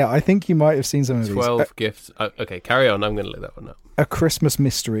one. Yeah, I think you might have seen some of these. 12 Gifts. Okay, carry on. I'm going to look that one up. A Christmas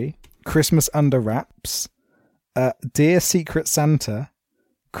Mystery, Christmas Under Wraps, Dear Secret Santa,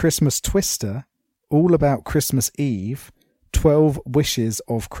 Christmas Twister, All About Christmas Eve, 12 Wishes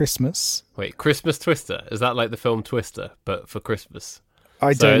of Christmas. Wait, Christmas Twister? Is that like the film Twister, but for Christmas?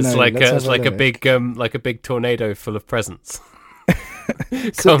 I don't know. It's like a big tornado full of presents.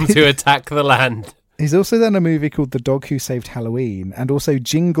 Come to attack the land. He's also done a movie called The Dog Who Saved Halloween, and also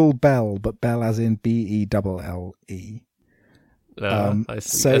Jingle Bell, but Bell as in Belle. I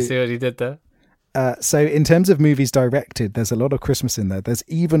see what he did there. So in terms of movies directed, there's a lot of Christmas in there. There's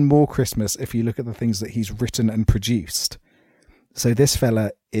even more Christmas if you look at the things that he's written and produced. So this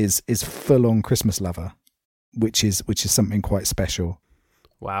fella is full on Christmas lover, which is something quite special.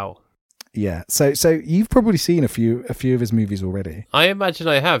 Wow. Yeah. So you've probably seen a few of his movies already. I imagine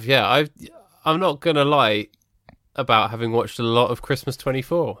I have. Yeah. I'm not gonna lie about having watched a lot of Christmas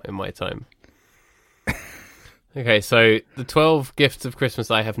 24 in my time. Okay, so the 12 Gifts of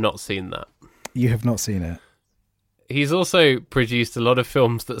Christmas, I have not seen that. You have not seen it. He's also produced a lot of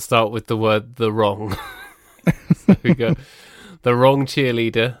films that start with the word "the wrong." So we go, The Wrong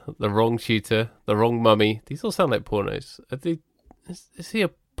Cheerleader, The Wrong Tutor, The Wrong Mummy. These all sound like pornos. Is he a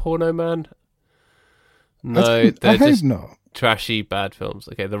porno man? No, they're just not. Trashy, bad films.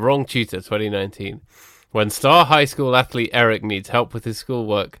 Okay, The Wrong Tutor, 2019. When star high school athlete Eric needs help with his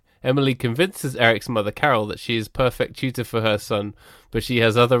schoolwork, Emily convinces Eric's mother, Carol, that she is perfect tutor for her son, but she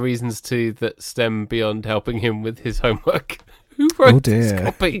has other reasons too that stem beyond helping him with his homework. Who wrote this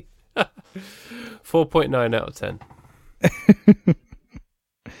copy? 4.9 out of 10.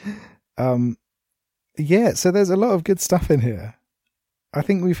 Yeah, so there's a lot of good stuff in here. I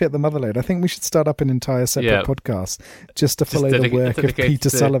think we've hit the motherload. I think we should start up an entire separate podcast just to follow the work of Peter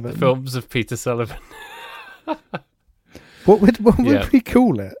Sullivan. Films of Peter Sullivan. What would we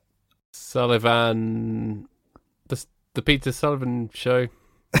call it? Sullivan, the Peter Sullivan Show.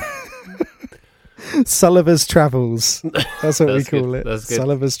 Sullivan's Travels. That's what we call it. That's good.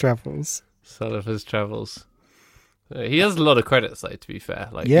 Sullivan's Travels. Sullivan's Travels. He has a lot of credits, though, to be fair.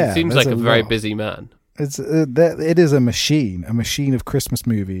 He seems like a very busy man. It is a machine of Christmas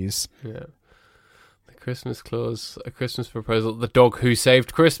movies. Yeah. The Christmas Claus, A Christmas Proposal, The Dog Who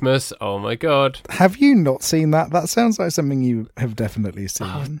Saved Christmas. Oh my God. Have you not seen that? That sounds like something you have definitely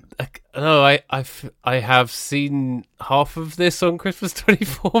seen. No, I have seen half of this on Christmas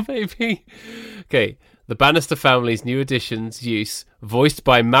 24, maybe. Okay. The Bannister family's new additions, Use, voiced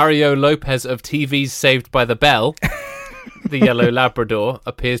by Mario Lopez of TV's Saved by the Bell. The Yellow Labrador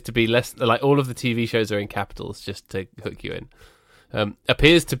appears to be less, like all of the TV shows are in capitals just to hook you in,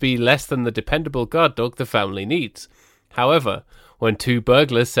 appears to be less than the dependable guard dog the family needs. However, when two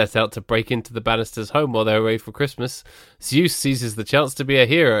burglars set out to break into the Bannisters' home while they're away for Christmas, Zeus seizes the chance to be a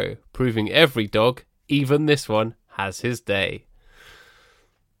hero, proving every dog, even this one, has his day.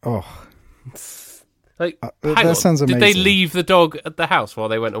 Oh. That sounds amazing. Did they leave the dog at the house while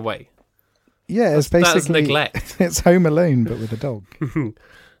they went away? Yeah, it's basically that's neglect. It's Home Alone, but with a dog.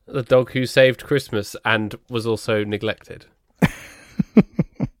 The Dog Who Saved Christmas and was also neglected.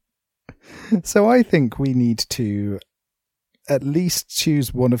 So I think we need to at least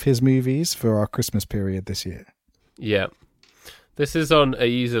choose one of his movies for our Christmas period this year. Yeah. This is on a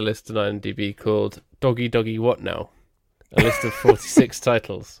user list on IMDb called Doggy Doggy What Now? A list of 46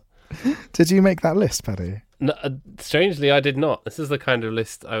 titles. Did you make that list, Paddy? No, strangely, I did not. This is the kind of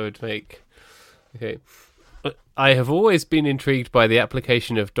list I would make. Okay. I have always been intrigued by the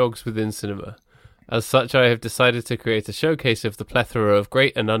application of dogs within cinema. As such, I have decided to create a showcase of the plethora of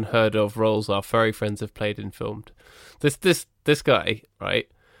great and unheard of roles our furry friends have played and filmed. This guy, right?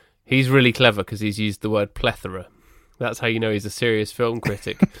 He's really clever because he's used the word plethora. That's how you know he's a serious film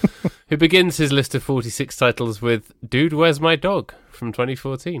critic. Who begins his list of 46 titles with "Dude, Where's My Dog?" from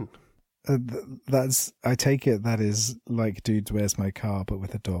 2014. I take it that is like Dude, Where's My Car, but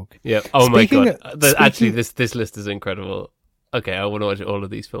with a dog. Yeah. Oh my God. Actually, this list is incredible. Okay, I want to watch all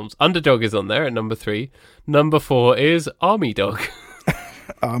of these films. Underdog is on there at number 3. Number 4 is Army Dog.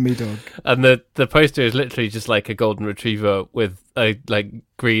 Army dog. And the poster is literally just like a golden retriever with a like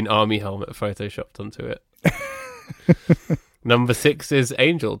green army helmet photoshopped onto it. Number 6 is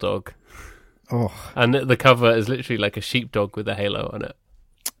Angel Dog. Oh. And the cover is literally like a sheepdog with a halo on it.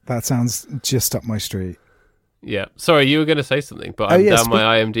 That sounds just up my street. Yeah. Sorry, you were going to say something, but I'm down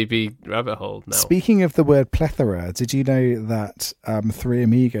my IMDb rabbit hole now. Speaking of the word plethora, did you know that Three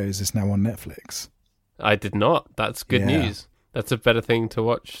Amigos is now on Netflix? I did not. That's good news. That's a better thing to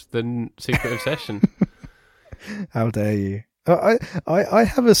watch than Secret Obsession. How dare you? I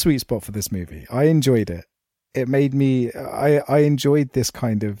have a sweet spot for this movie. I enjoyed it. It made me... I enjoyed this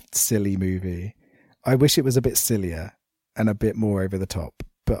kind of silly movie. I wish it was a bit sillier and a bit more over the top,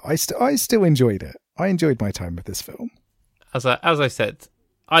 but I still enjoyed it. I enjoyed my time with this film. As I said,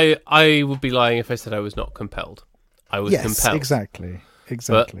 I would be lying if I said I was not compelled. I was compelled. Exactly.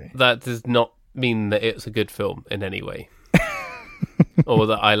 But that does not mean that it's a good film in any way. Or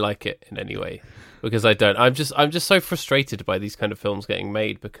that I like it in any way. Because I don't. I'm just so frustrated by these kind of films getting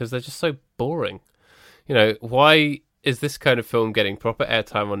made because they're just so boring. You know, why is this kind of film getting proper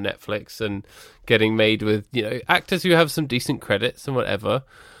airtime on Netflix and getting made with, you know, actors who have some decent credits and whatever,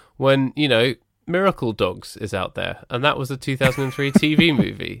 when, you know, Miracle Dogs is out there, and that was a 2003 TV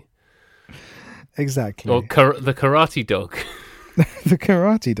movie. Exactly. Or The Karate Dog. The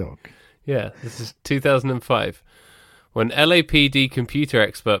Karate Dog. Yeah, this is 2005. When LAPD computer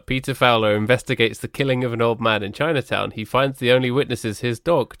expert Peter Fowler investigates the killing of an old man in Chinatown, he finds the only witness is his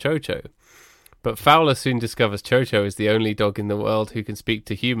dog, Chocho. But Fowler soon discovers Chocho is the only dog in the world who can speak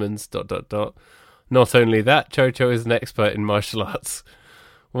to humans, ... Not only that, Chocho is an expert in martial arts.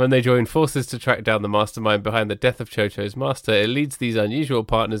 When they join forces to track down the mastermind behind the death of Chocho's master, it leads these unusual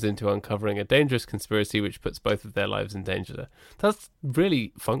partners into uncovering a dangerous conspiracy which puts both of their lives in danger. That's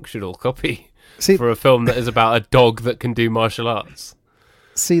really functional copy for a film that is about a dog that can do martial arts.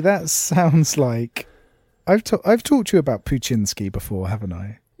 See, that sounds like... I've talked to you about Puchinsky before, haven't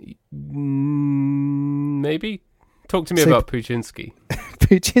I? Maybe. Talk to me about Puchinsky.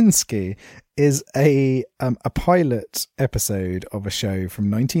 Puchinsky is a pilot episode of a show from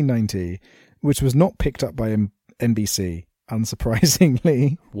 1990, which was not picked up by NBC,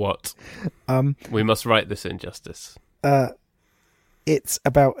 unsurprisingly. What? We must write this in justice. It's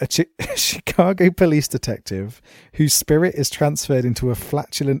about a Chicago police detective whose spirit is transferred into a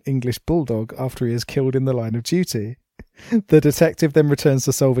flatulent English bulldog after he is killed in the line of duty. The detective then returns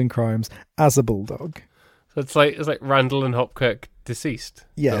to solving crimes as a bulldog. So it's like Randall and Hopkirk deceased.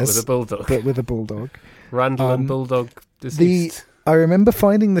 Yes, but with a bulldog. But with a bulldog. Randall and Bulldog deceased. I remember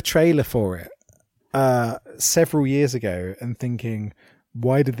finding the trailer for it several years ago and thinking,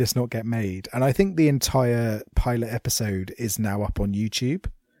 why did this not get made? And I think the entire pilot episode is now up on YouTube.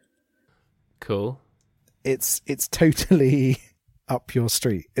 Cool. It's totally up your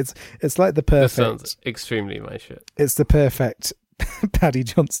street. It's like the perfect... That sounds extremely my shit. It's the perfect Paddy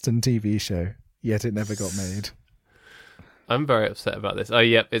Johnston TV show, yet it never got made. I'm very upset about this. Oh,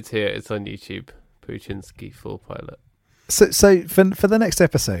 yep, it's here. It's on YouTube. Puchinsky full pilot. So for the next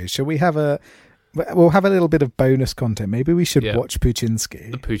episode, shall we have we'll have a little bit of bonus content. Maybe we should watch Puchinsky.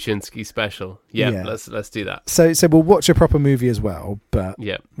 The Puchinsky special. Yeah, let's do that. So we'll watch a proper movie as well, but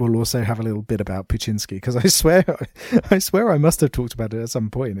yep. We'll also have a little bit about Puchinsky because I swear I must have talked about it at some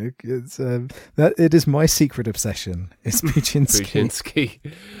point. It's that it is my secret obsession. It's Puchinsky. Puchinsky.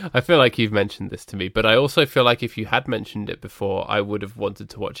 I feel like you've mentioned this to me, but I also feel like if you had mentioned it before, I would have wanted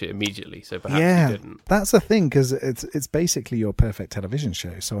to watch it immediately. So perhaps you didn't. That's the thing because it's basically your perfect television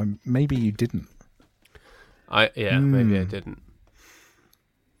show. So maybe you didn't. Maybe I didn't.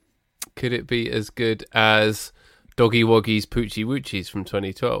 Could it be as good as Doggy Woggy's Poochie Woochies from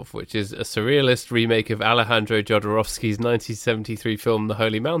 2012, which is a surrealist remake of Alejandro Jodorowsky's 1973 film The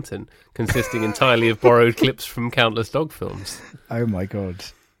Holy Mountain, consisting entirely of borrowed clips from countless dog films? Oh my god.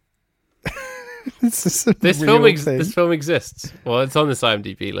 This film exists. Well, it's on this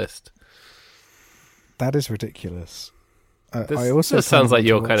IMDb list. That is ridiculous. This sounds like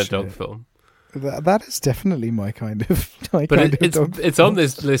your kind of dog film. That is definitely my kind of. It's on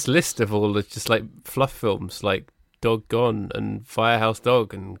this list of all the just like fluff films, like Dog Gone and Firehouse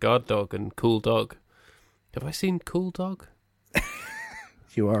Dog and Guard Dog and Cool Dog. Have I seen Cool Dog?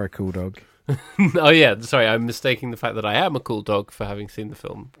 You are a cool dog. Oh yeah, sorry, I'm mistaking the fact that I am a cool dog for having seen the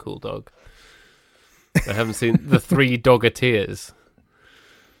film Cool Dog. I haven't seen The Three Doggeteers.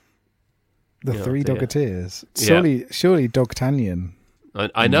 The Three Doggeteers. Surely Dogtanian.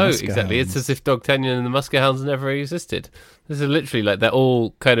 I know, exactly. It's as if Dogtanian and the Musket Hounds never existed. This is literally like they're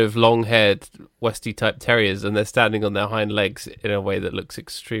all kind of long-haired, Westie-type terriers, and they're standing on their hind legs in a way that looks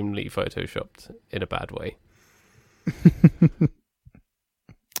extremely photoshopped in a bad way.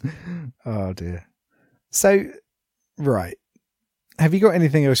 Oh dear. So, right. Have you got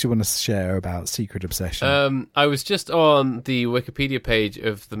anything else you want to share about Secret Obsession? I was just on the Wikipedia page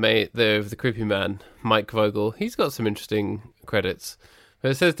of the creepy man, Mike Vogel. He's got some interesting credits.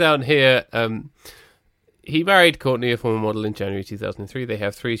 But it says down here, he married Courtney, a former model, in January 2003. They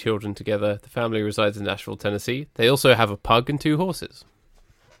have 3 children together. The family resides in Nashville, Tennessee. They also have a pug and 2 horses.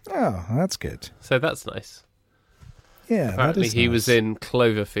 Oh, that's good. So that's nice. Yeah, apparently he was in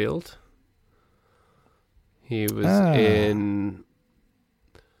Cloverfield. He was in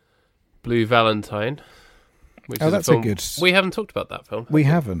Blue Valentine, which is that's a film. good. We haven't talked about that film. We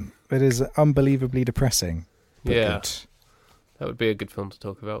haven't. It is unbelievably depressing. Yeah, good. That would be a good film to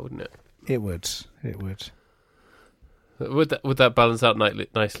talk about, wouldn't it? It would. It would. Would that balance out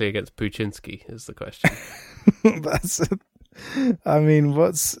nicely against Puchinsky? Is the question. I mean,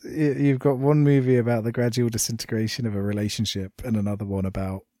 you've got one movie about the gradual disintegration of a relationship and another one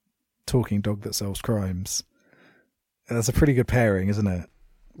about talking dog that solves crimes. That's a pretty good pairing, isn't it?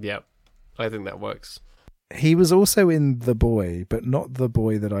 Yeah, I think that works. He was also in The Boy, but not The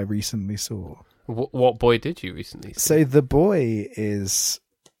Boy that I recently saw. What Boy did you recently see? So The Boy is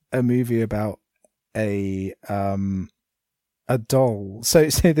a movie about a doll. So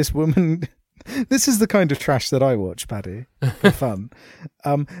this woman... This is the kind of trash that I watch, Paddy, for fun.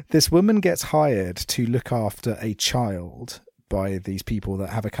 This woman gets hired to look after a child by these people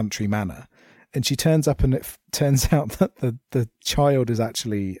that have a country manor. And she turns up and it turns out that the child is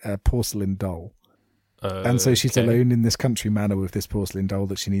actually a porcelain doll. And so she's alone in this country manor with this porcelain doll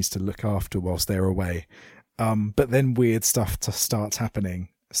that she needs to look after whilst they're away. But then weird stuff starts happening.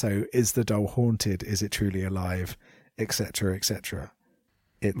 So is the doll haunted? Is it truly alive? Etc., etc.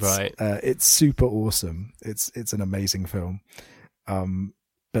 It's super awesome. It's an amazing film.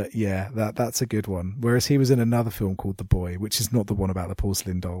 But yeah, that's a good one. Whereas he was in another film called The Boy, which is not the one about the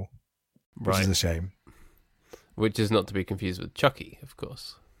porcelain doll, which is a shame. Which is not to be confused with Chucky, of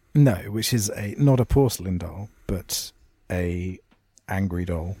course. No, which is not a porcelain doll, but a angry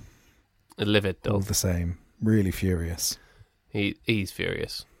doll. A livid doll. All the same. Really furious. He's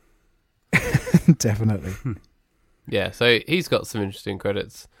furious. Definitely. Yeah, so he's got some interesting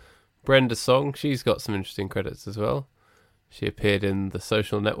credits. Brenda Song, she's got some interesting credits as well. She appeared in The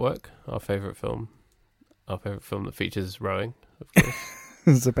Social Network, our favourite film. Our favourite film that features rowing, of course.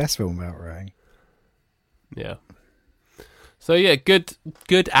 It's the best film about rowing. Yeah. So yeah, good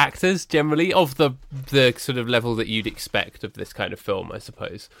actors generally of the sort of level that you'd expect of this kind of film, I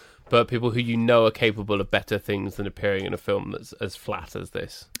suppose. But people who you know are capable of better things than appearing in a film that's as flat as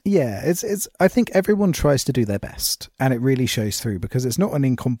this. Yeah, it's. I think everyone tries to do their best, and it really shows through because it's not an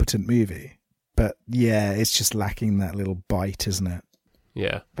incompetent movie. But yeah, it's just lacking that little bite, isn't it?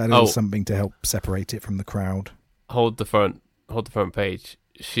 Yeah, that little something to help separate it from the crowd. Hold the front page.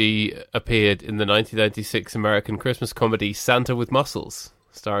 She appeared in the 1996 American Christmas comedy Santa with Muscles,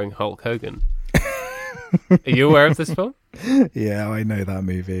 starring Hulk Hogan. Are you aware of this film? Yeah, I know that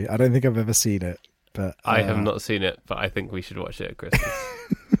movie. I don't think I've ever seen it, but I have not seen it, but I think we should watch it at Christmas.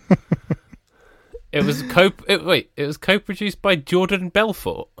 It was co-produced by Jordan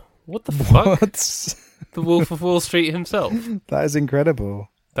Belfort. What the fuck? The Wolf of Wall Street himself. That is incredible.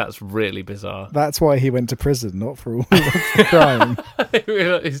 That's really bizarre. That's why he went to prison, not for all of the crime. I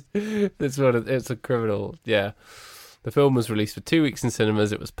realised it's a criminal. Yeah. The film was released for 2 weeks in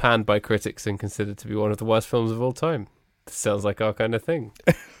cinemas. It was panned by critics and considered to be one of the worst films of all time. This sounds like our kind of thing.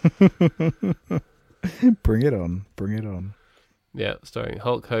 Bring it on. Bring it on. Yeah, starring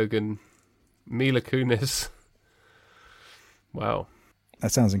Hulk Hogan, Mila Kunis. Wow.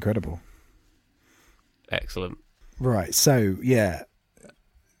 That sounds incredible. Excellent. Right, so, yeah.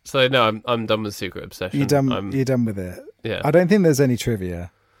 So, no, I'm done with Secret Obsession. You're done with it? Yeah. I don't think there's any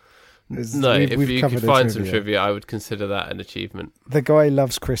trivia. No, if you could find some trivia, I would consider that an achievement. The guy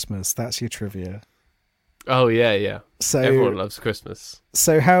loves Christmas. That's your trivia. Oh, yeah. So everyone loves Christmas.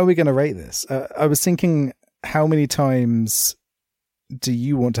 So how are we going to rate this? I was thinking, how many times do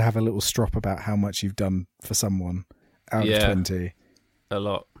you want to have a little strop about how much you've done for someone out of 20? A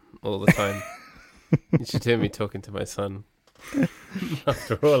lot. All the time. You should hear me talking to my son.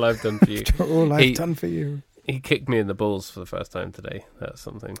 After all I've done for you. After all I've done for you. He kicked me in the balls for the first time today. That's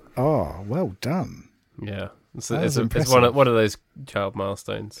something. Oh, well done. Yeah. It's one of those child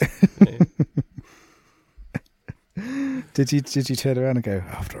milestones. Did you turn around and go,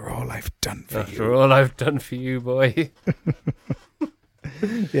 after all I've done for you? After all I've done for you, boy.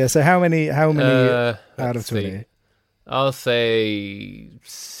 Yeah, so how many out of 20? I'll say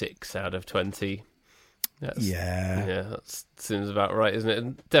 6 out of 20. That seems about right, isn't it?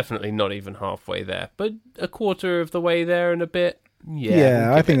 And definitely not even halfway there, but a quarter of the way there and a bit.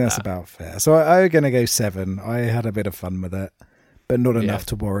 Yeah, I think that's about fair. So I'm going to go 7. I had a bit of fun with it, but not enough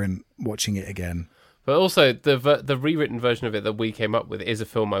to warrant watching it again. But also, the rewritten version of it that we came up with is a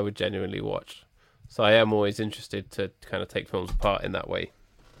film I would genuinely watch. So I am always interested to kind of take films apart in that way.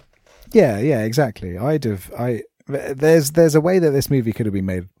 Yeah, exactly. There's a way that this movie could have been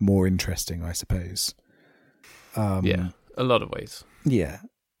made more interesting, I suppose. A lot of ways. Yeah.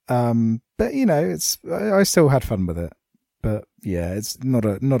 But I still had fun with it. But yeah, it's not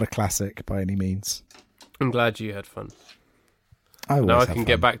a classic by any means. I'm glad you had fun. Now I can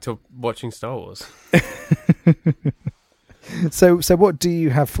get back to watching Star Wars. So what do you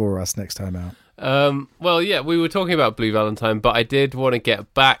have for us next time out? We were talking about Blue Valentine, but I did want to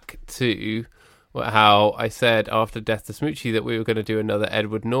get back to how I said after Death to Smoochy that we were going to do another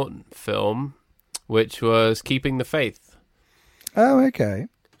Edward Norton film, which was Keeping the Faith. Oh, okay.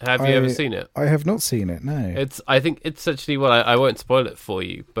 Have you ever seen it? I have not seen it. No. I think it's actually I won't spoil it for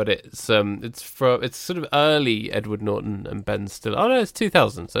you, but it's sort of early Edward Norton and Ben Stiller. Oh no, it's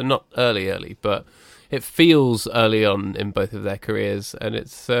 2000, so not early, but it feels early on in both of their careers, and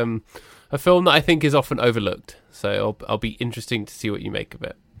it's a film that I think is often overlooked. So I'll be interested to see what you make of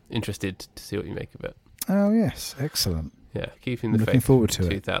it. Oh yes, excellent. Yeah, Keeping the Faith. Looking forward to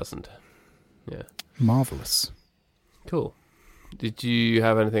 2000. Yeah, marvelous. Cool. Did you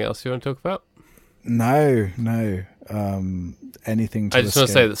have anything else you want to talk about? No. Anything to I just want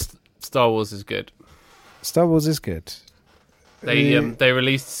to say that Star Wars is good. Star Wars is good. They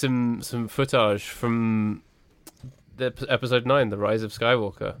released some footage from the episode 9, The Rise of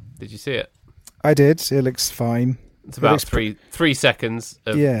Skywalker. Did you see it? I did. It looks fine. It's about three seconds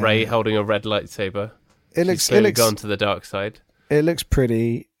of Rey holding a red lightsaber. She's slowly gone to the dark side. It looks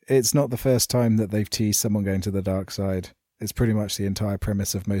pretty. It's not the first time that they've teased someone going to the dark side. It's pretty much the entire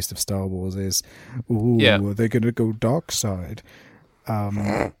premise of most of Star Wars is, they're going to go dark side.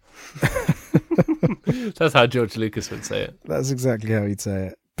 That's how George Lucas would say it. That's exactly how he'd say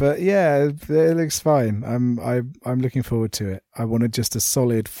it. But yeah, it looks fine. I'm looking forward to it. I wanted just a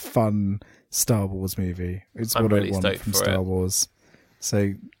solid, fun Star Wars movie. It's what I want from Star Wars.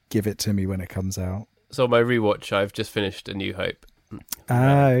 So give it to me when it comes out. So on my rewatch, I've just finished A New Hope.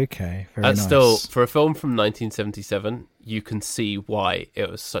 Okay. Very nice. Still, for a film from 1977, you can see why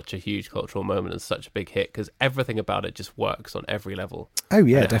it was such a huge cultural moment and such a big hit, because everything about it just works on every level. Oh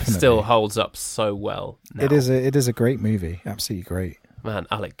yeah, definitely. It still holds up so well now. It is a great movie. Absolutely great. Man,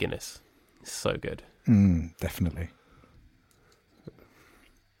 Alec Guinness is so good. Definitely.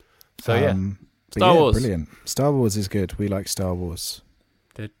 So Star Wars. Brilliant. Star Wars is good. We like Star Wars.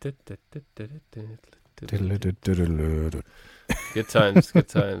 Good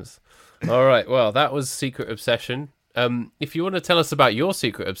times. All right, well, that was Secret Obsession. If you want to tell us about your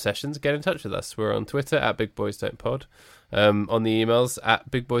secret obsessions, get in touch with us. We're on Twitter at BigBoysDon'tPod, on the emails at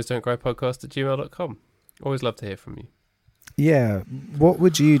BigBoysDon'tCryPodcast@gmail.com. Always love to hear from you. Yeah, what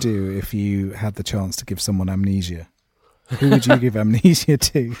would you do if you had the chance to give someone amnesia? Who would you give amnesia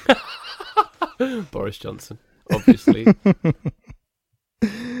to? Boris Johnson, obviously.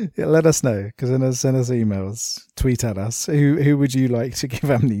 Yeah, let us know, because send us emails, tweet at us. Who would you like to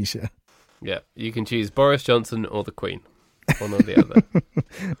give amnesia? Yeah, you can choose Boris Johnson or the Queen, one or the other.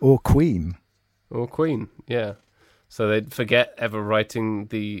 Or Queen, yeah. So they'd forget ever writing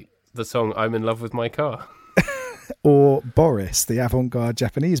the song "I'm in Love with My Car." Or Boris, the avant-garde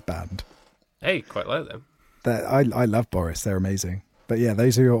Japanese band. Hey, quite like them. I love Boris; they're amazing. But yeah,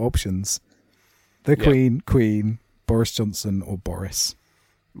 those are your options: the Queen, Boris Johnson, or Boris.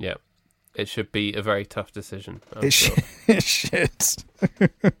 Yeah, it should be a very tough decision. It should.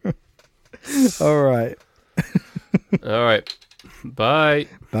 All right. All right. Bye.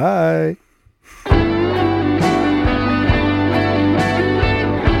 Bye.